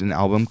released an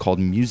album called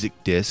Music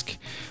Disc,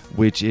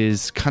 which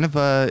is kind of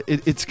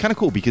it's kind of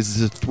cool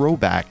because it's a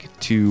throwback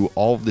to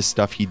all of the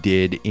stuff he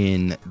did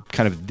in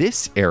kind of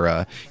this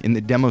era in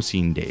the demo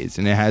scene days.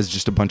 And it has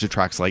just a bunch of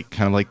tracks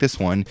kind of like this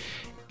one.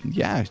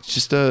 Yeah, it's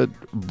just a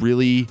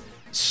really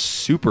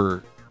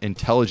super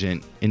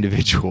intelligent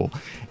individual.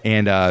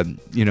 And,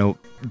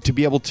 to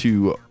be able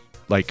to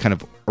kind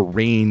of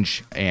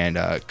arrange and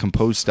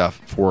compose stuff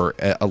for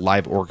a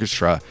live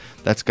orchestra,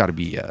 that's got to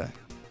be a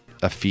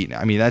feat.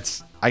 I mean,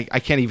 I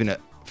can't even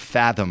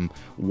fathom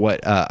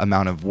what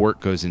amount of work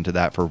goes into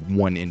that for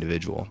one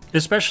individual.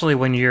 Especially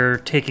when you're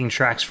taking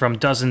tracks from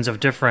dozens of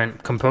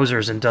different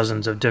composers and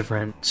dozens of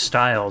different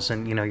styles,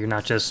 and you're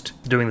not just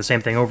doing the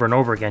same thing over and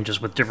over again,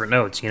 just with different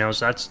notes.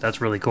 So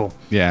that's really cool.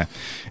 Yeah.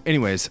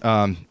 Anyways,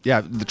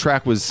 the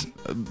track was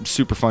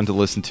super fun to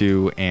listen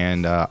to,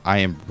 and I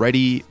am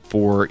ready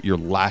for your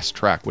last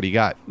track. What do you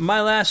got?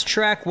 My last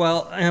track,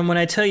 well, and when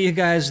I tell you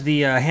guys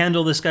the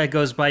handle this guy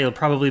goes by, you'll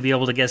probably be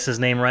able to guess his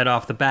name right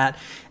off the bat.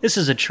 This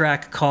is a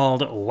track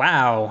called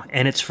Wow,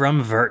 and it's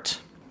from Vert.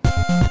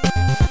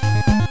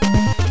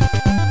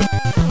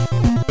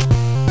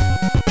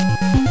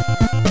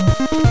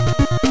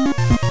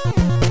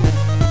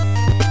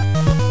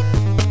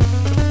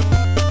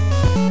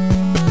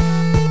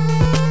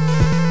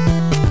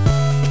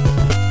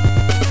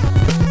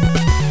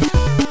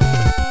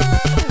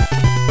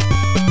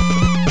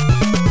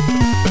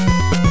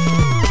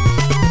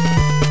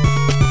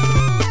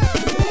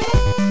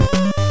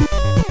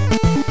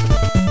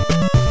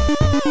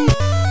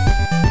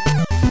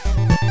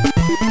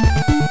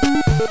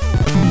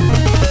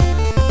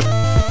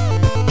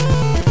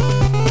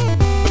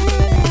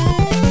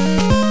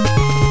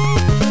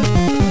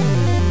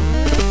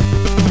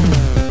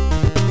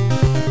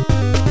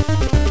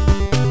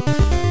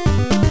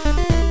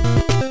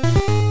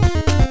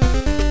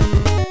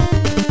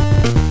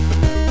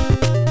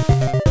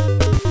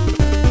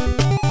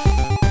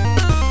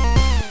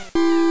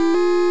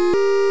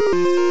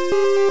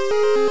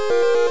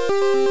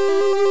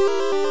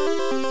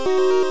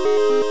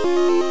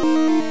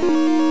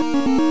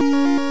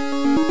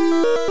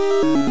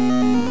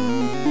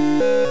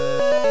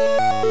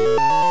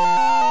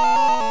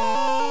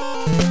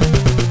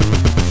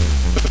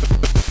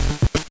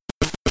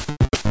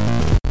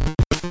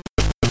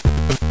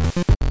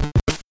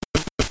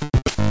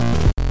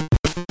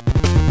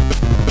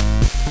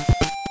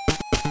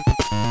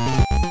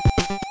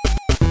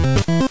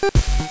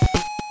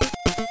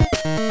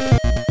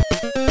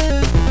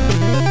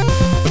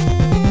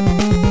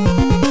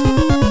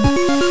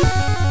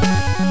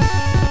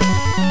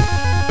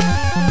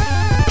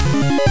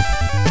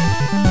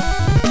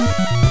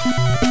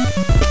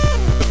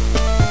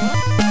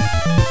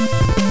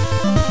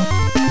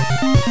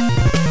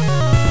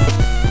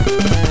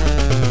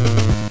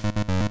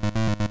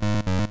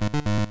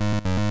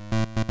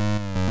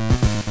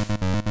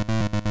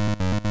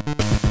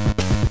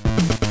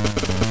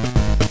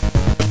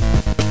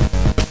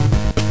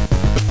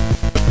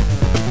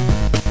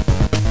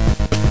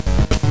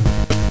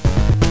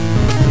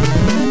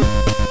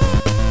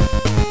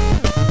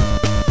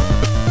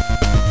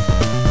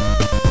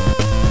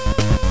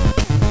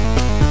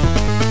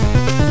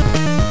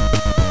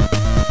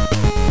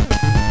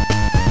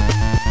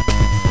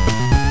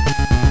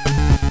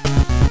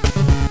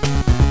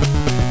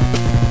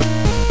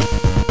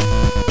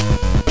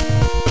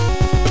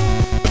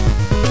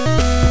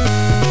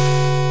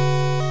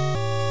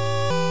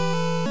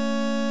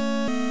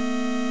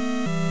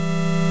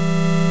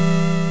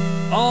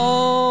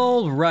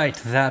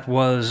 That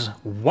was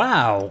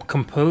Wow,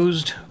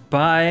 composed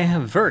by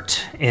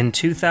Vert in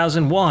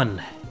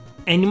 2001.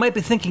 And you might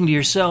be thinking to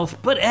yourself,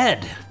 but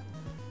Ed,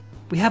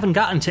 we haven't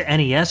gotten to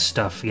NES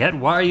stuff yet.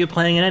 Why are you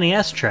playing an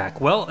NES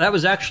track? Well, that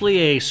was actually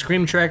a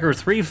Scream Tracker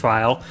 3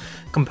 file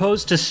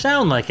composed to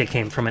sound like it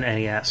came from an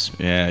NES.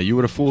 Yeah, you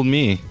would have fooled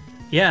me.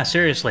 Yeah,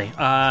 seriously.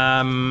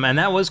 And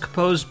that was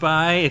composed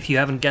by, if you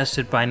haven't guessed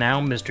it by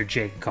now, Mr.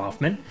 Jake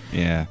Kaufman.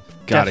 Yeah.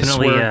 God,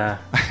 definitely,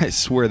 I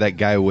swear that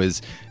guy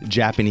was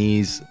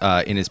Japanese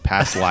in his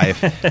past life,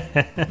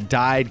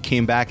 died,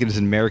 came back as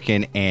an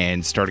American,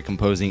 and started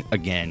composing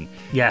again.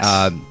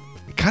 Yes.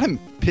 It kind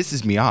of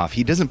pisses me off.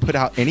 He doesn't put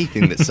out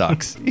anything that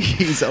sucks.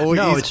 He's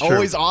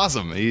always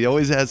awesome. He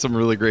always has some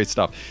really great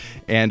stuff.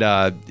 And,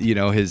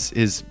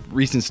 his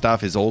recent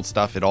stuff, his old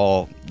stuff,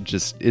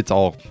 it's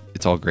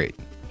all great.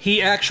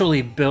 He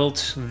actually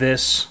built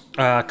this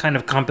kind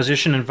of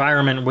composition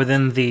environment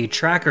within the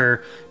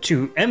tracker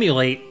to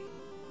emulate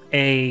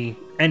a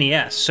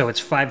NES. So it's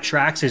 5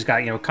 tracks. He's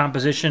got,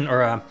 composition,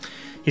 or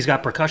he's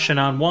got percussion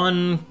on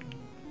one,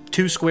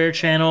 2 square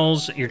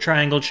channels, your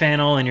triangle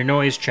channel, and your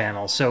noise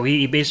channel. So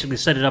he basically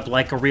set it up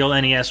like a real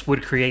NES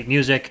would create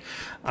music,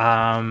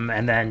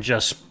 and then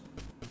just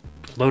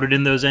loaded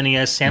in those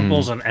NES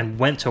samples and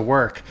went to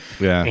work.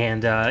 Yeah.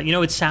 And,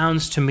 it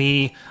sounds to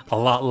me a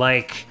lot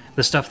like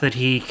the stuff that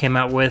he came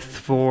out with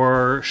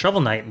for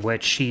Shovel Knight,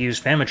 which he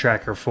used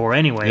FamiTracker for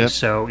anyway. Yep.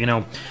 So,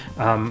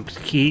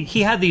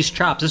 he had these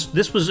chops.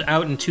 This was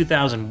out in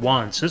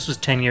 2001, so this was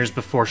 10 years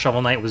before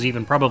Shovel Knight was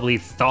even probably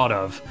thought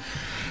of.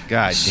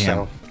 God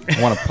damn. So. I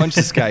want to punch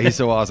this guy. He's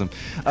so awesome.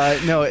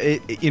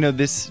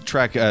 This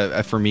track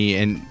for me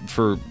and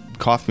for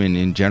Kaufman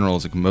in general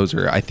as a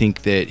composer, I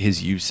think that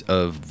his use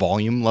of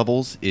volume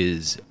levels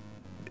is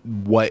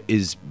what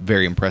is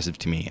very impressive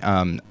to me.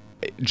 Other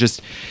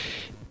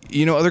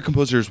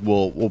composers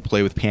will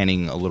play with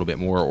panning a little bit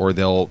more, or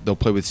they'll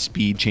play with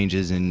speed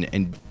changes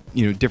and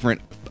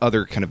different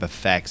other kind of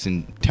effects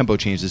and tempo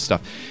changes and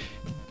stuff.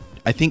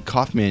 I think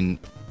Kaufman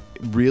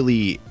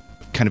really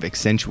kind of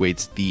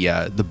accentuates the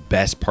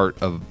best part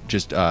of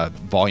just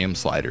volume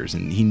sliders,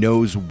 and he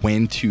knows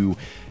when to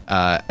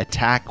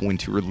attack, when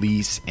to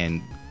release,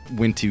 and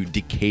when to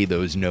decay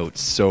those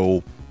notes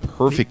so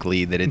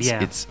perfectly that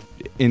it's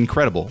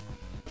incredible.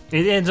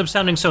 It ends up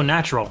sounding so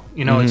natural.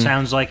 It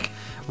sounds like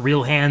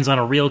real hands on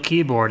a real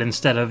keyboard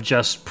instead of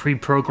just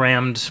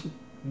pre-programmed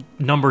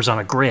numbers on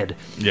a grid.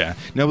 Yeah.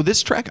 Now with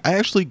this track, I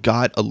actually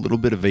got a little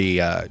bit of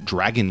a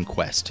Dragon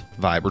Quest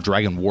vibe, or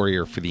Dragon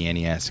Warrior for the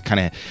NES.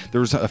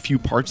 There was a few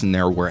parts in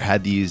there where it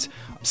had these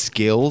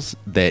scales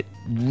that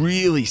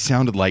really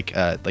sounded like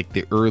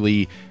the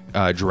early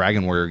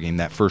Dragon Warrior game,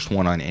 that first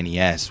one on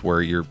NES,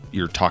 where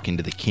you're talking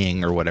to the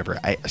king or whatever.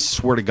 I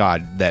swear to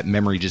God, that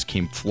memory just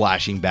came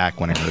flashing back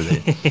when I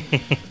heard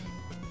it.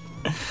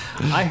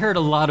 I heard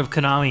a lot of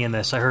Konami in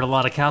this. I heard a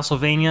lot of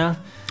Castlevania.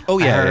 Oh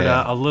yeah, I heard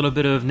a little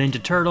bit of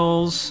Ninja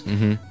Turtles.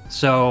 Mm-hmm.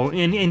 So,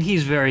 and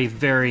he's very,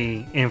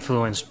 very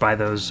influenced by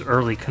those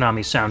early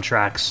Konami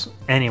soundtracks.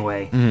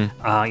 Anyway,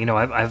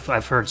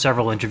 I've heard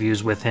several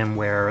interviews with him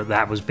where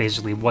that was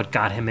basically what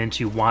got him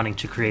into wanting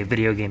to create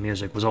video game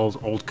music, was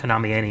old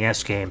Konami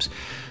NES games.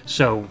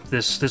 So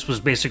this was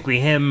basically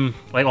him,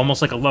 like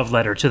almost like a love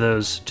letter to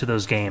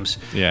those games.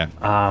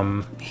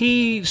 Yeah.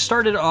 He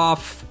started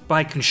off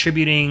by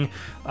contributing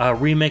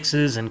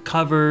remixes and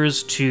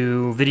covers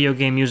to video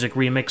game music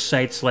remix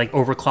sites like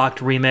Overclocked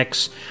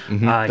Remix.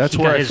 Mm-hmm. That's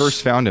where I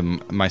first found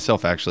him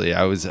myself, actually.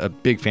 I was a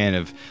big fan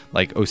of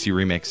like OC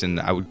Remix, and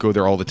I would go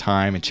there all the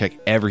time and check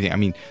everything. I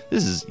mean,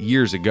 this is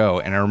years ago,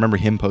 and I remember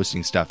him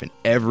posting stuff, and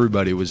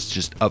everybody was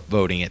just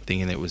upvoting it,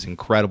 thinking it was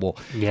incredible.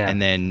 Yeah.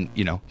 And then,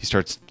 he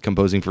starts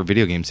composing for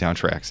video game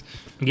soundtracks.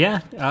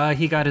 Yeah,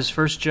 he got his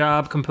first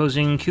job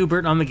composing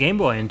Q*bert on the Game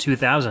Boy in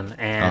 2000,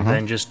 and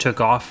then just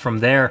took off from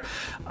there.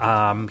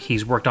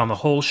 He's worked on the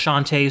whole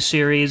Shantae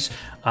series.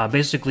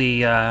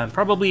 Basically,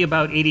 probably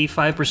about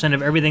 85%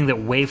 of everything that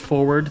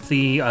WayForward,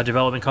 the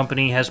development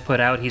company, has put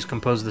out, he's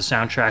composed the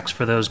soundtracks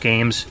for those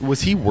games.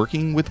 Was he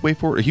working with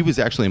WayForward? He was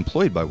actually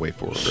employed by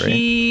WayForward, right?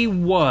 He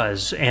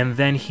was, and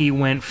then he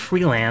went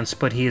freelance,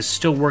 but he is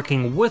still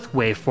working with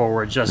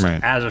WayForward just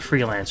as a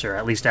freelancer,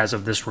 at least as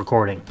of this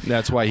recording.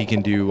 That's why he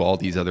can do all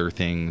these other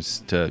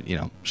things to,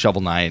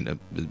 Shovel Knight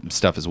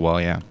stuff as well,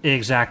 yeah.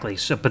 Exactly.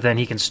 So, but then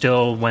he can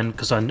still,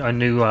 because a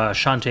new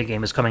Shantae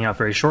game is coming out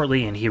very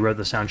shortly, and he wrote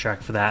the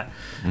soundtrack for that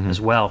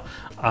as well.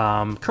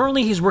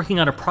 Currently, he's working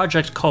on a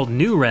project called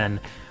Nuren,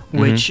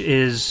 which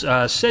is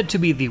said to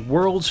be the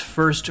world's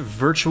first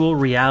virtual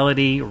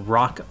reality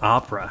rock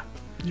opera.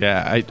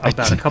 Yeah,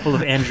 about a couple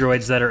of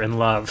androids that are in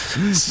love.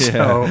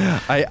 So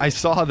I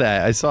saw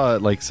that. I saw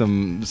like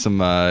some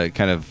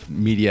kind of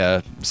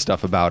media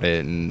stuff about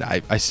it, and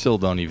I still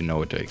don't even know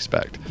what to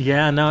expect.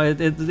 Yeah, no,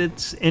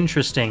 it's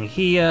interesting.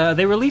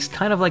 They released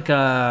kind of like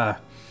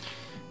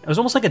it was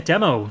almost like a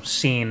demo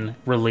scene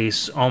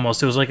release.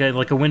 Almost, it was like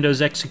a Windows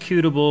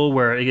executable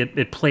where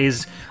it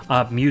plays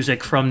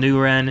music from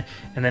Nuren,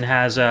 and then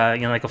has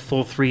like a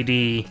full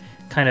 3D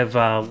kind of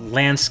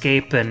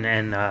landscape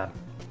and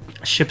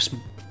ships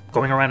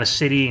going around a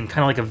city, and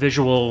kind of like a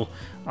visual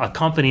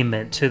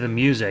accompaniment to the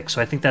music.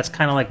 So I think that's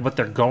kind of like what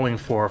they're going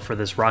for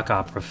this rock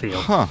opera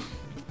feel. Huh.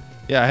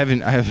 Yeah, I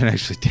haven't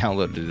actually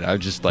downloaded it. I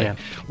was just like,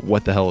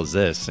 what the hell is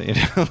this? It's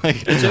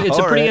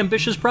a pretty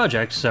ambitious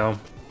project, so.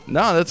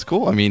 No, that's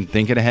cool. I mean,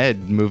 thinking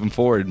ahead, moving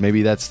forward.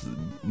 Maybe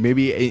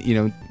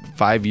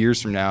 5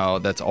 years from now,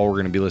 that's all we're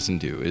going to be listening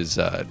to is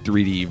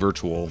 3D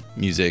virtual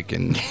music,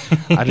 and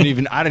I don't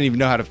even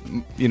know how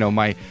to.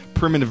 My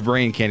primitive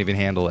brain can't even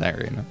handle that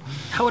right now.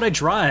 How would I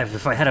drive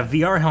if I had a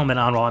VR helmet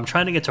on while I'm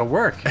trying to get to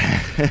work?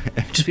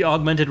 Just be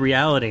augmented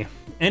reality.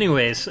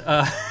 Anyways,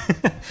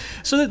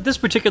 so this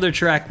particular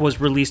track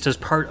was released as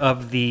part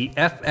of the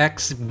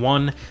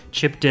FX1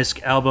 chip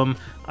disc album.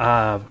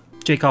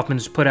 Jay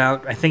Kaufman's put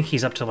out, I think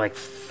he's up to like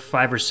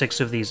 5 or 6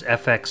 of these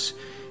FX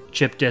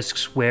chip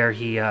discs where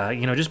he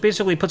just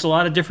basically puts a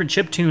lot of different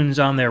chip tunes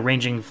on there,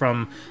 ranging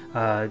from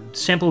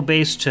sample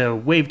bass to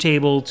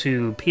wavetable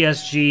to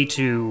PSG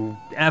to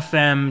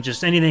FM,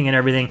 just anything and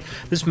everything.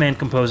 This man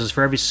composes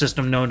for every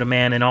system known to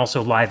man, and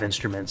also live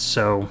instruments.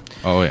 So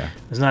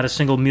there's not a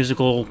single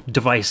musical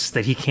device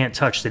that he can't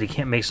touch, that he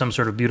can't make some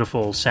sort of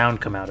beautiful sound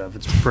come out of.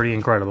 It's pretty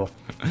incredible.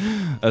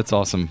 That's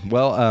awesome.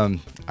 Well,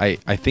 I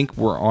think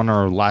we're on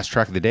our last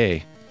track of the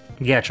day.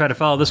 Yeah, try to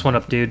follow this one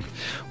up, dude.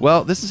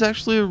 Well, this is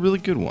actually a really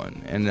good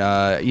one, and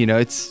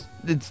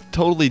it's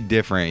totally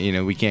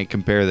different. We can't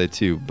compare the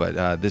two,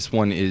 but this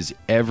one is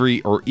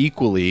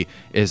equally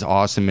as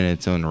awesome in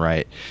its own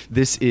right.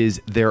 This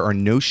is There Are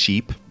No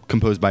Sheep,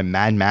 composed by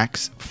Mad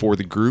Max for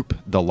the group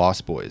The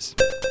Lost Boys.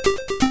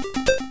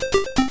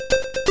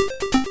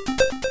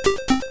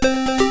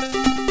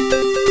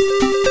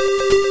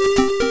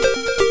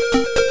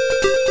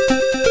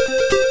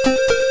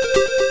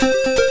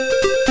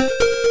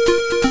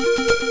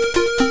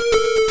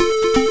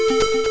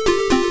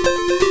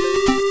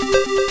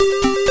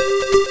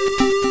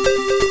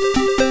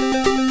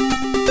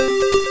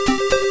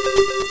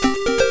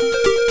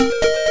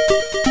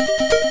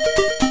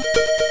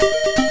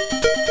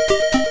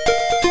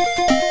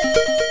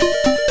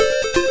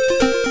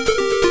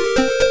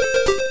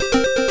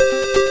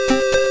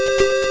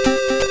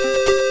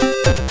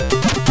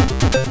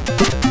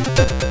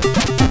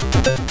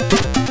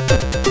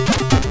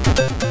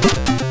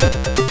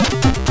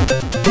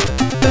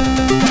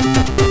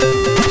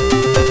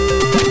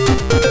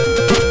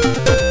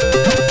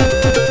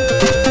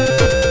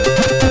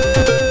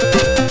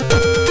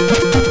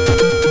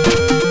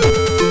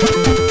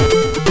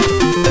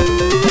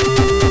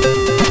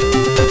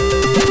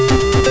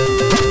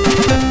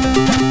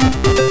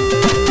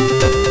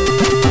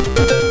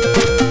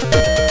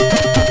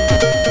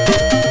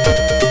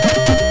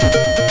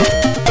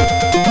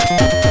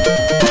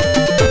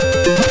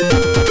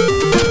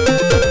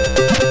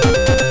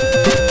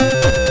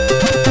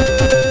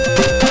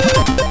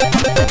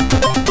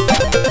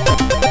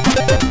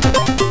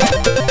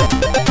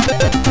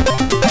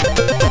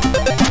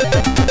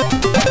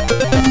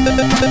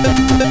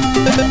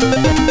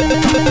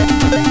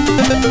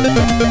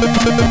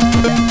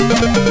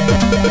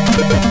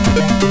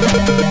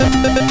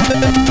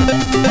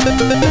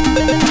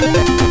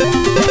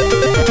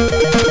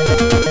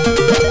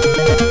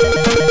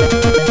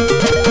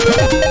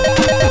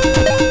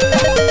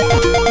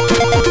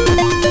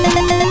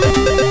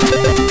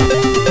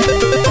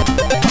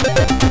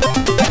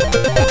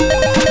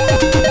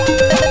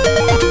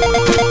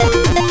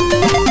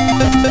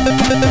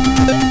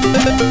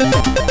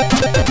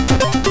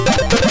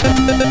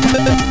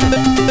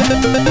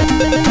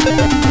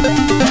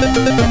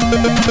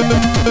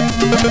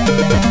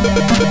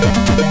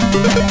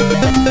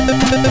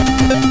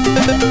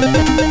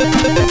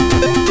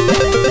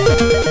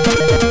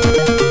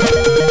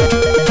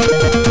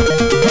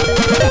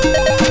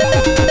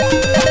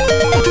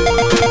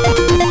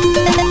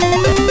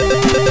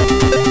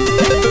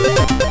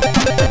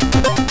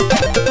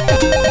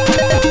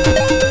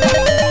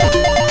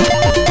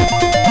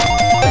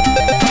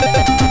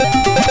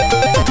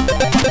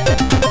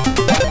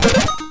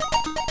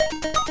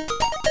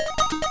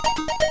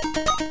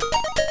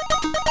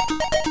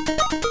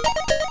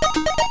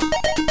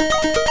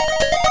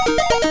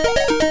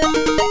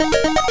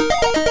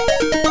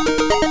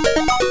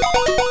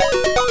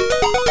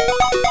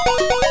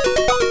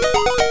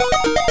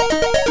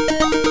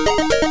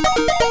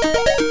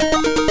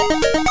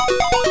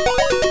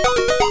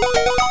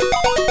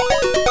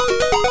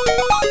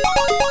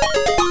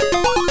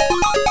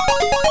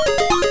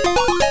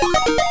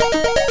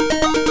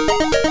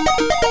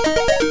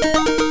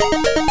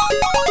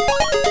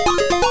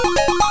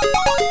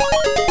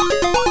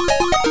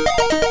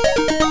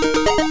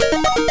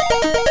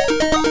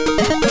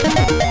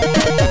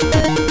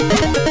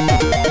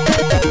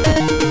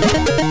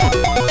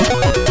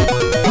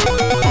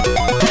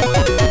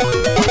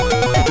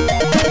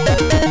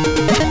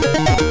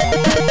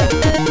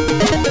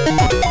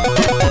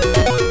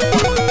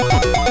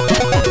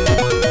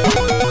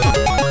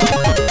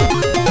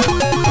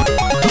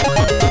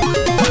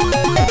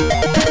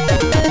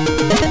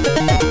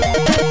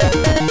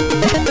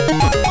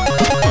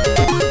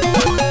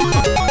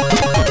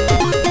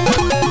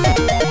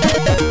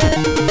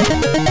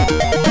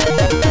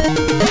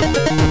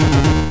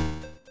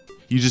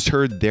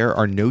 Heard There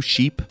Are No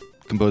Sheep,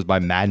 composed by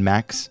Mad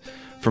Max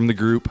from the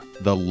group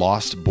The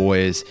Lost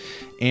Boys.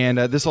 And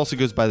this also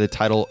goes by the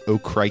title Oh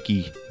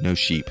Crikey, No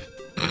Sheep.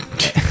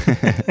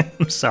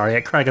 I'm sorry,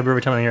 I crack up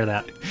every time I hear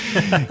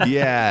that.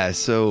 Yeah,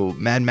 so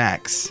Mad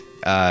Max,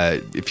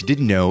 if you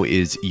didn't know,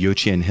 is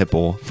Jochen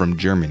Hippel from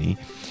Germany.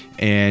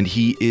 And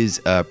he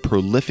is a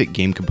prolific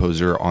game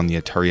composer on the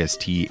Atari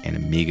ST and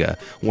Amiga,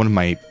 one of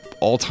my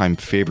all-time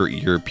favorite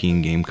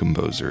European game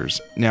composers.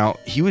 Now,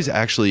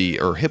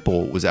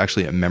 Hippel was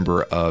actually a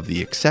member of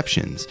The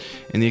Exceptions,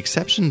 and The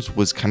Exceptions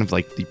was kind of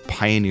like the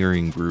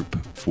pioneering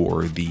group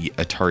for the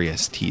Atari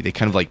ST. They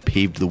kind of like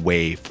paved the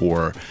way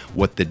for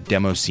what the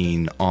demo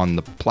scene on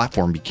the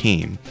platform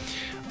became.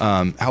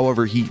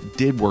 However, he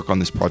did work on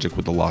this project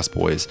with the Lost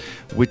Boys,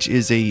 which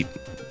is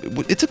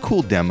it's a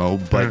cool demo,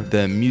 but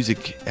the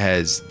music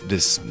has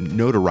this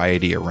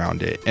notoriety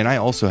around it, and I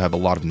also have a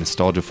lot of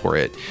nostalgia for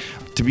it.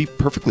 To be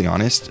perfectly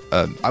honest,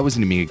 I was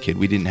an Amiga kid.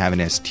 We didn't have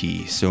an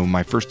ST, so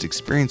my first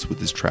experience with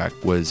this track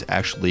was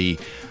actually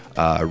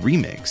a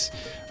remix.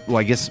 Well,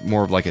 I guess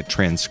more of like a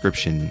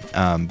transcription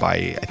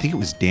by, I think it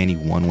was Danny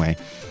One Way.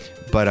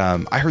 But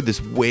I heard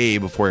this way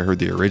before I heard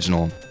the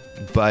original.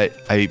 but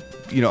I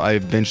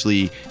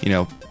eventually,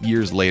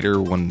 years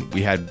later when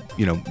we had,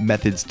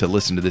 methods to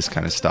listen to this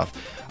kind of stuff,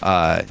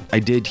 I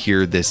did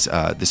hear this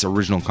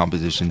original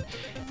composition,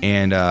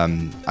 and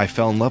I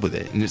fell in love with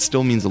it, and it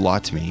still means a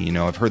lot to me.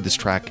 I've heard this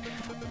track,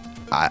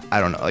 I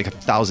don't know, like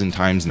 1,000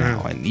 times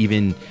now, and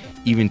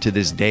even to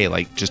this day,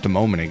 like just a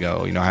moment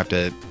ago, I have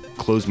to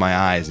close my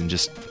eyes and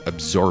just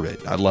absorb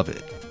it. I love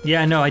it.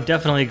 Yeah, no, I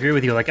definitely agree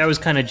with you. Like, I was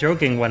kind of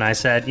joking when I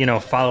said,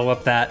 follow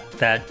up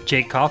that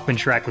Jake Kaufman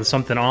track with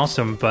something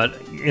awesome, but,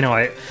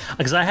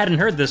 because I hadn't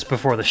heard this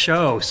before the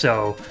show,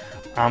 so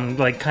I'm,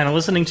 like, kind of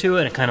listening to it,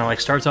 and it kind of, like,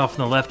 starts off in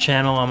the left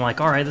channel. I'm like,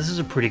 all right, this is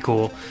a pretty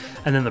cool,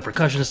 and then the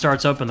percussion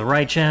starts up in the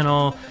right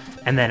channel,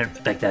 and then,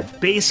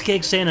 that bass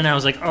kicks in, and I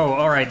was like, oh,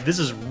 all right, this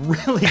is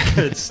really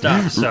good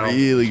stuff. So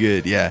really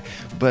good, yeah.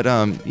 But,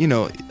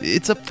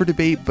 it's up for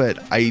debate, but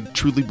I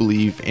truly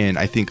believe, and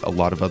I think a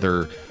lot of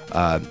other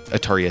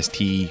Atari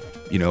ST,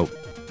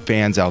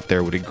 fans out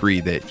there would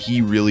agree that he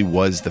really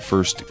was the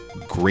first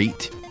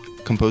great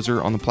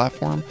composer on the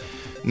platform.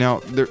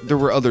 Now, there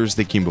were others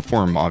that came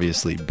before him,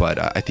 obviously, but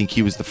I think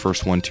he was the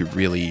first one to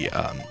really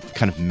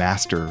kind of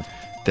master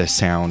the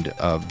sound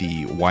of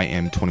the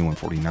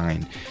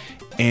YM2149.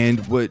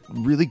 And what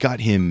really got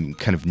him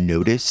kind of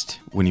noticed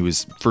when he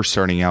was first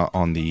starting out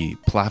on the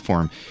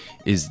platform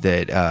is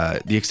that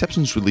The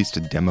Exceptions released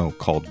a demo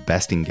called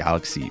Best in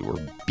Galaxy, or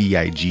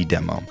BIG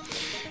demo.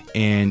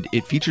 And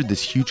it featured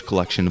this huge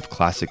collection of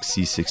classic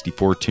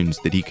C64 tunes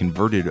that he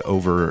converted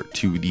over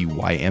to the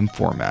YM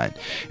format.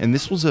 And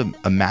this was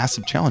a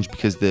massive challenge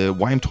because the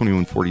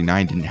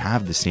YM2149 didn't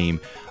have the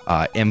same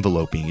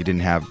enveloping. It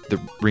didn't have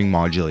the ring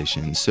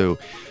modulation. So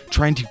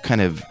trying to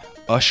kind of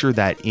usher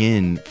that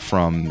in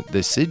from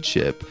the SID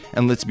chip,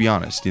 and let's be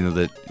honest, the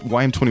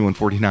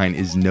YM2149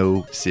 is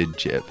no SID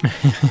chip.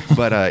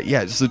 But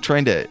so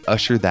trying to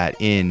usher that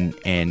in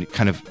and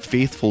kind of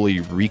faithfully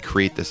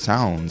recreate the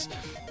sounds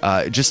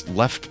it just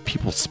left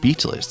people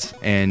speechless.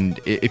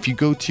 And if you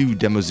go to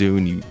DemoZoo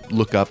and you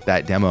look up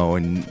that demo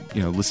and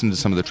listen to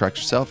some of the tracks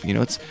yourself,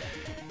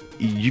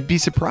 you'd be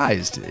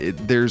surprised.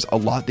 There's a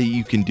lot that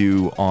you can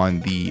do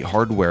on the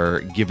hardware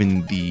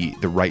given the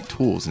right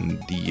tools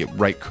and the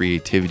right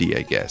creativity,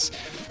 I guess.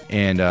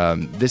 And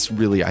this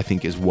really, I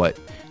think, is what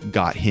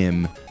got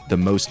him the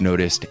most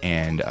noticed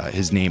and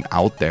his name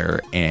out there.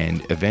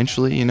 And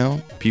eventually,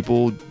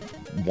 people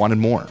wanted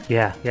more.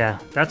 Yeah,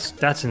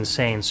 that's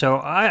insane. So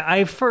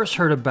I first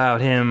heard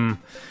about him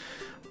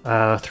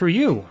through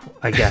you,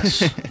 I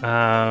guess,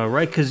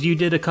 right? Because you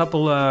did a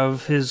couple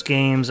of his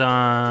games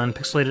on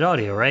Pixelated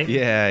Audio, right?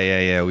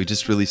 Yeah. We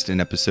just released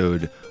an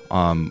episode.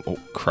 Oh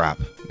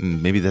crap!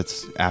 Maybe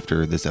that's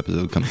after this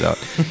episode comes out.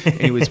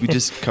 Anyways, we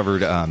just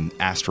covered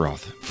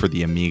Astaroth for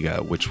the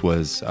Amiga, which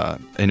was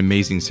an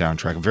amazing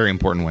soundtrack, a very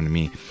important one to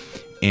me.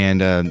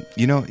 And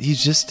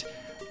he's just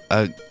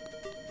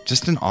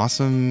an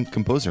awesome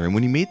composer. And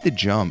when he made the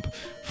jump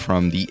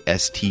from the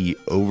ST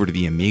over to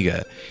the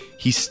Amiga,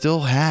 he still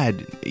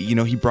had,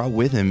 he brought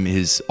with him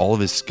all of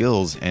his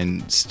skills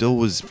and still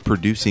was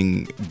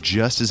producing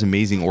just as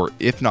amazing, or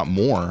if not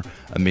more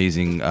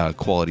amazing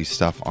quality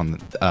stuff on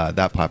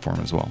that platform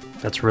as well.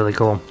 That's really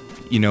cool.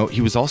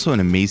 He was also an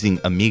amazing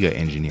Amiga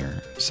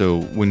engineer. So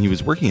when he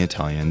was working at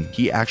Italian,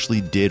 he actually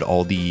did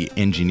all the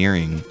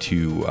engineering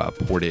to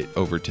port it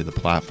over to the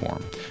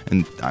platform.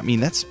 And I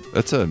mean, that's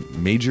a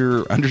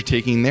major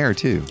undertaking there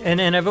too. And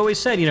I've always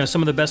said,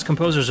 some of the best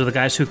composers are the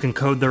guys who can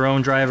code their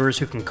own drivers,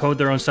 who can code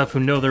their own stuff, who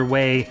know their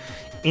way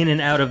in and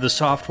out of the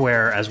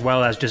software, as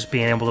well as just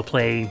being able to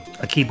play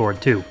a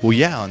keyboard too. Well,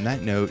 yeah, on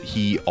that note,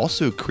 he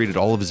also created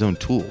all of his own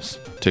tools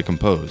to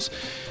compose.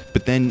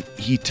 But then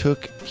he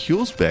took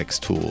Hulsbeck's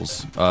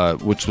tools,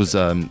 which was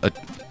a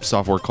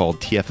software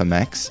called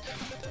TFMX,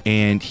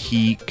 and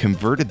he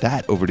converted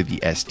that over to the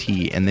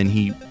ST, and then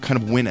he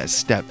kind of went a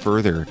step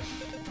further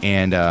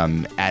and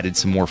added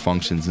some more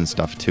functions and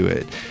stuff to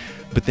it.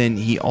 But then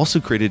he also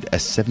created a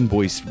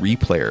 7-voice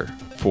replayer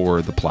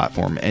for the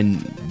platform, and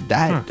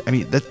that,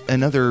 that's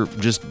another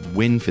just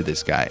win for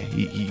this guy.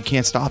 You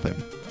can't stop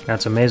him.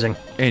 That's amazing.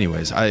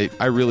 Anyways,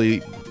 I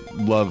really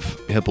love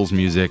Hippel's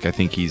music. I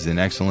think he's an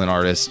excellent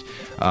artist,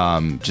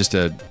 just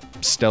a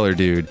stellar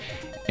dude,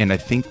 and I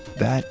think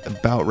that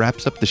about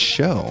wraps up the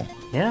show.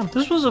 Yeah,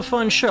 this was a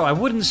fun show. I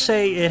wouldn't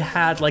say it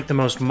had like the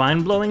most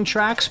mind-blowing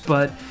tracks,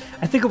 but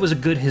I think it was a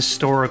good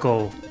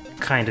historical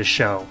kind of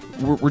show.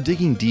 We're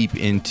digging deep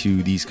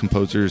into these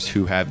composers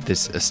who have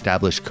this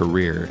established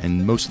career,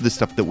 and most of the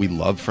stuff that we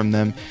love from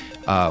them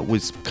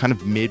was kind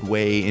of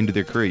midway into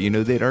their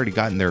career. They'd already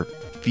gotten their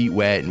feet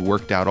wet and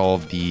worked out all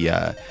of the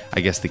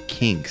the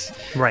kinks,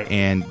 right?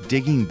 And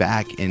digging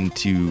back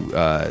into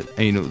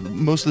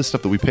most of the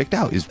stuff that we picked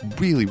out is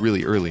really,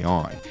 really early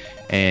on,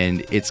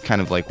 and it's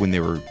kind of like when they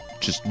were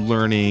just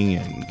learning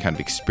and kind of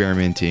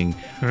experimenting.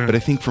 But I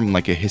think from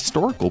like a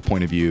historical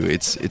point of view,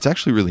 it's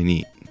actually really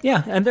neat.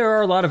 Yeah, and there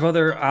are a lot of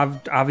other,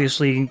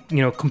 obviously,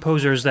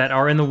 composers that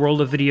are in the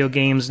world of video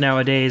games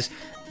nowadays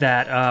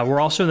that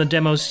were also in the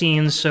demo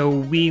scene, so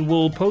we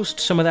will post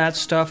some of that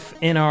stuff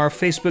in our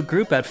Facebook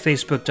group at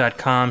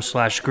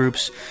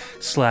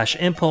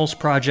facebook.com/groups/Impulse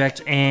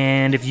Project.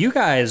 And if you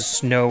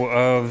guys know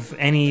of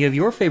any of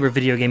your favorite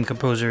video game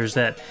composers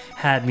that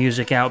had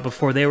music out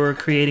before they were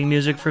creating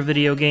music for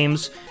video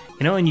games,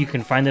 and you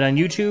can find it on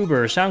YouTube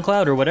or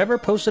SoundCloud or whatever,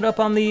 post it up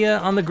on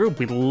the group.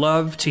 We'd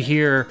love to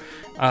hear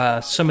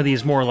some of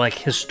these more like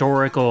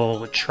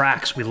historical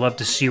tracks. We'd love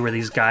to see where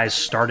these guys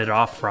started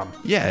off from.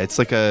 Yeah, it's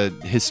like a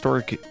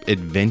historic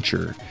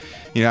adventure.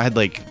 I had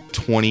like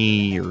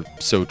 20 or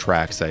so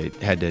tracks I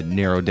had to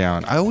narrow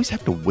down. I always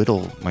have to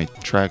whittle my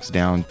tracks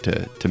down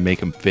to make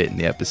them fit in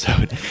the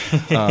episode.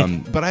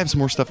 But I have some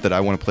more stuff that I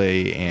want to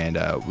play, and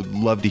would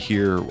love to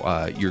hear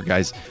your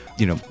guys'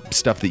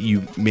 stuff that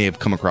you may have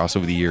come across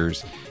over the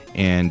years.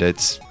 And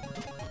it's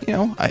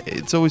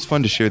it's always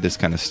fun to share this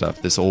kind of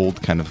stuff, this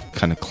old kind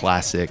of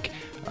classic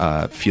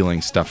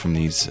feeling stuff from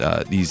these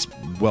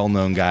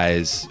well-known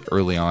guys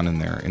early on in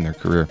their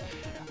career.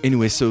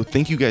 Anyway, so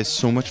thank you guys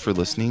so much for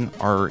listening.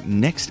 Our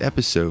next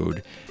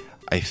episode,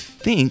 I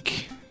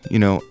think,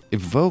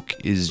 Evoke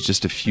is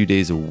just a few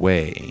days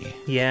away.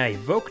 Yeah,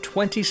 Evoke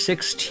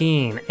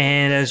 2016.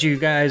 And as you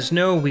guys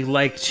know, we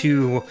like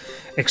to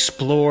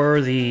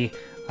explore the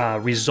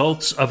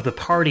results of the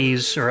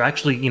parties, or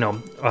actually,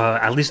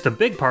 at least the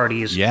big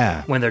parties.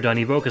 Yeah. When they're done.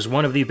 Evoke is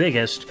one of the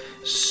biggest.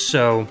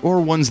 So.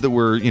 Or ones that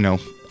were,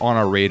 on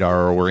our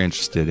radar or we're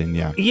interested in.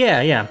 Yeah.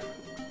 Yeah.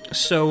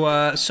 So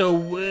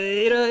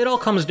it all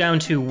comes down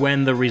to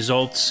when the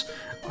results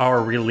are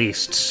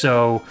released.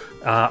 So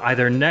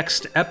either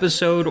next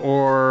episode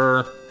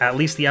or at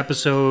least the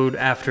episode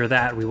after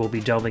that, we will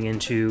be delving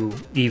into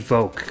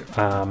Evoke.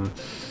 I'm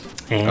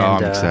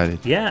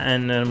excited. Yeah,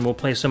 and then we'll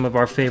play some of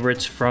our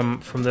favorites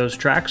from those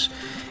tracks.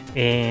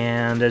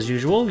 And as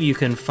usual, you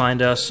can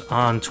find us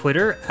on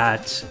Twitter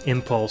at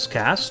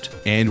ImpulseCast.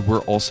 And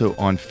we're also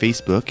on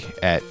Facebook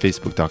at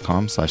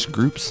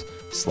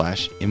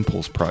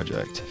facebook.com/groups/Impulse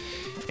Project.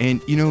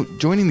 And,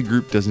 joining the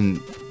group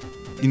doesn't,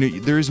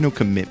 there is no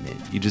commitment.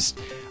 You just,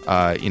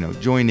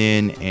 join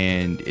in,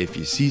 and if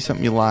you see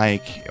something you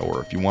like,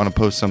 or if you want to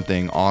post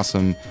something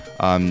awesome,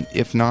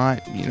 if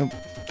not,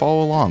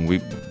 follow along.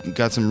 We've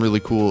got some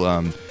really cool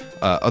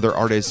other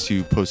artists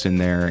who post in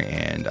there,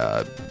 and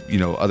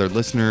other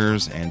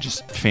listeners and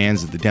just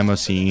fans of the demo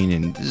scene,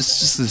 and it's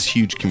just this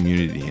huge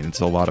community, and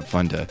it's a lot of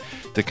fun to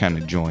kind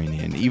of join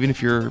in, even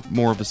if you're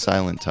more of a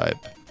silent type.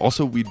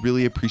 Also, we'd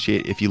really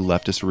appreciate if you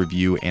left us a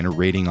review and a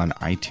rating on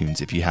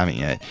iTunes if you haven't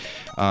yet.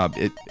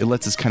 It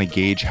lets us kind of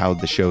gauge how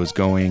the show is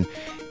going,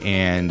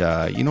 and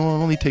it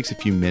only takes a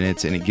few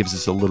minutes, and it gives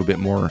us a little bit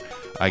more,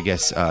 I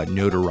guess,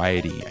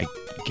 notoriety. I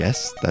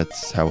guess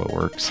that's how it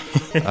works.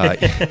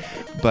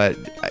 But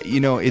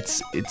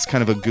it's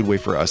kind of a good way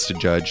for us to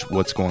judge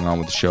what's going on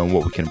with the show and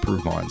what we can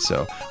improve on.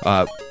 So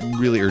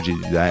really urge you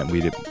to do that, and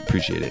we'd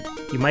appreciate it.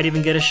 You might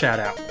even get a shout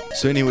out.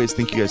 So anyways,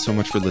 thank you guys so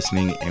much for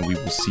listening, and we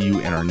will see you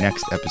in our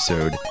next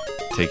episode.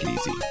 Take it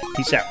easy.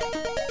 Peace out.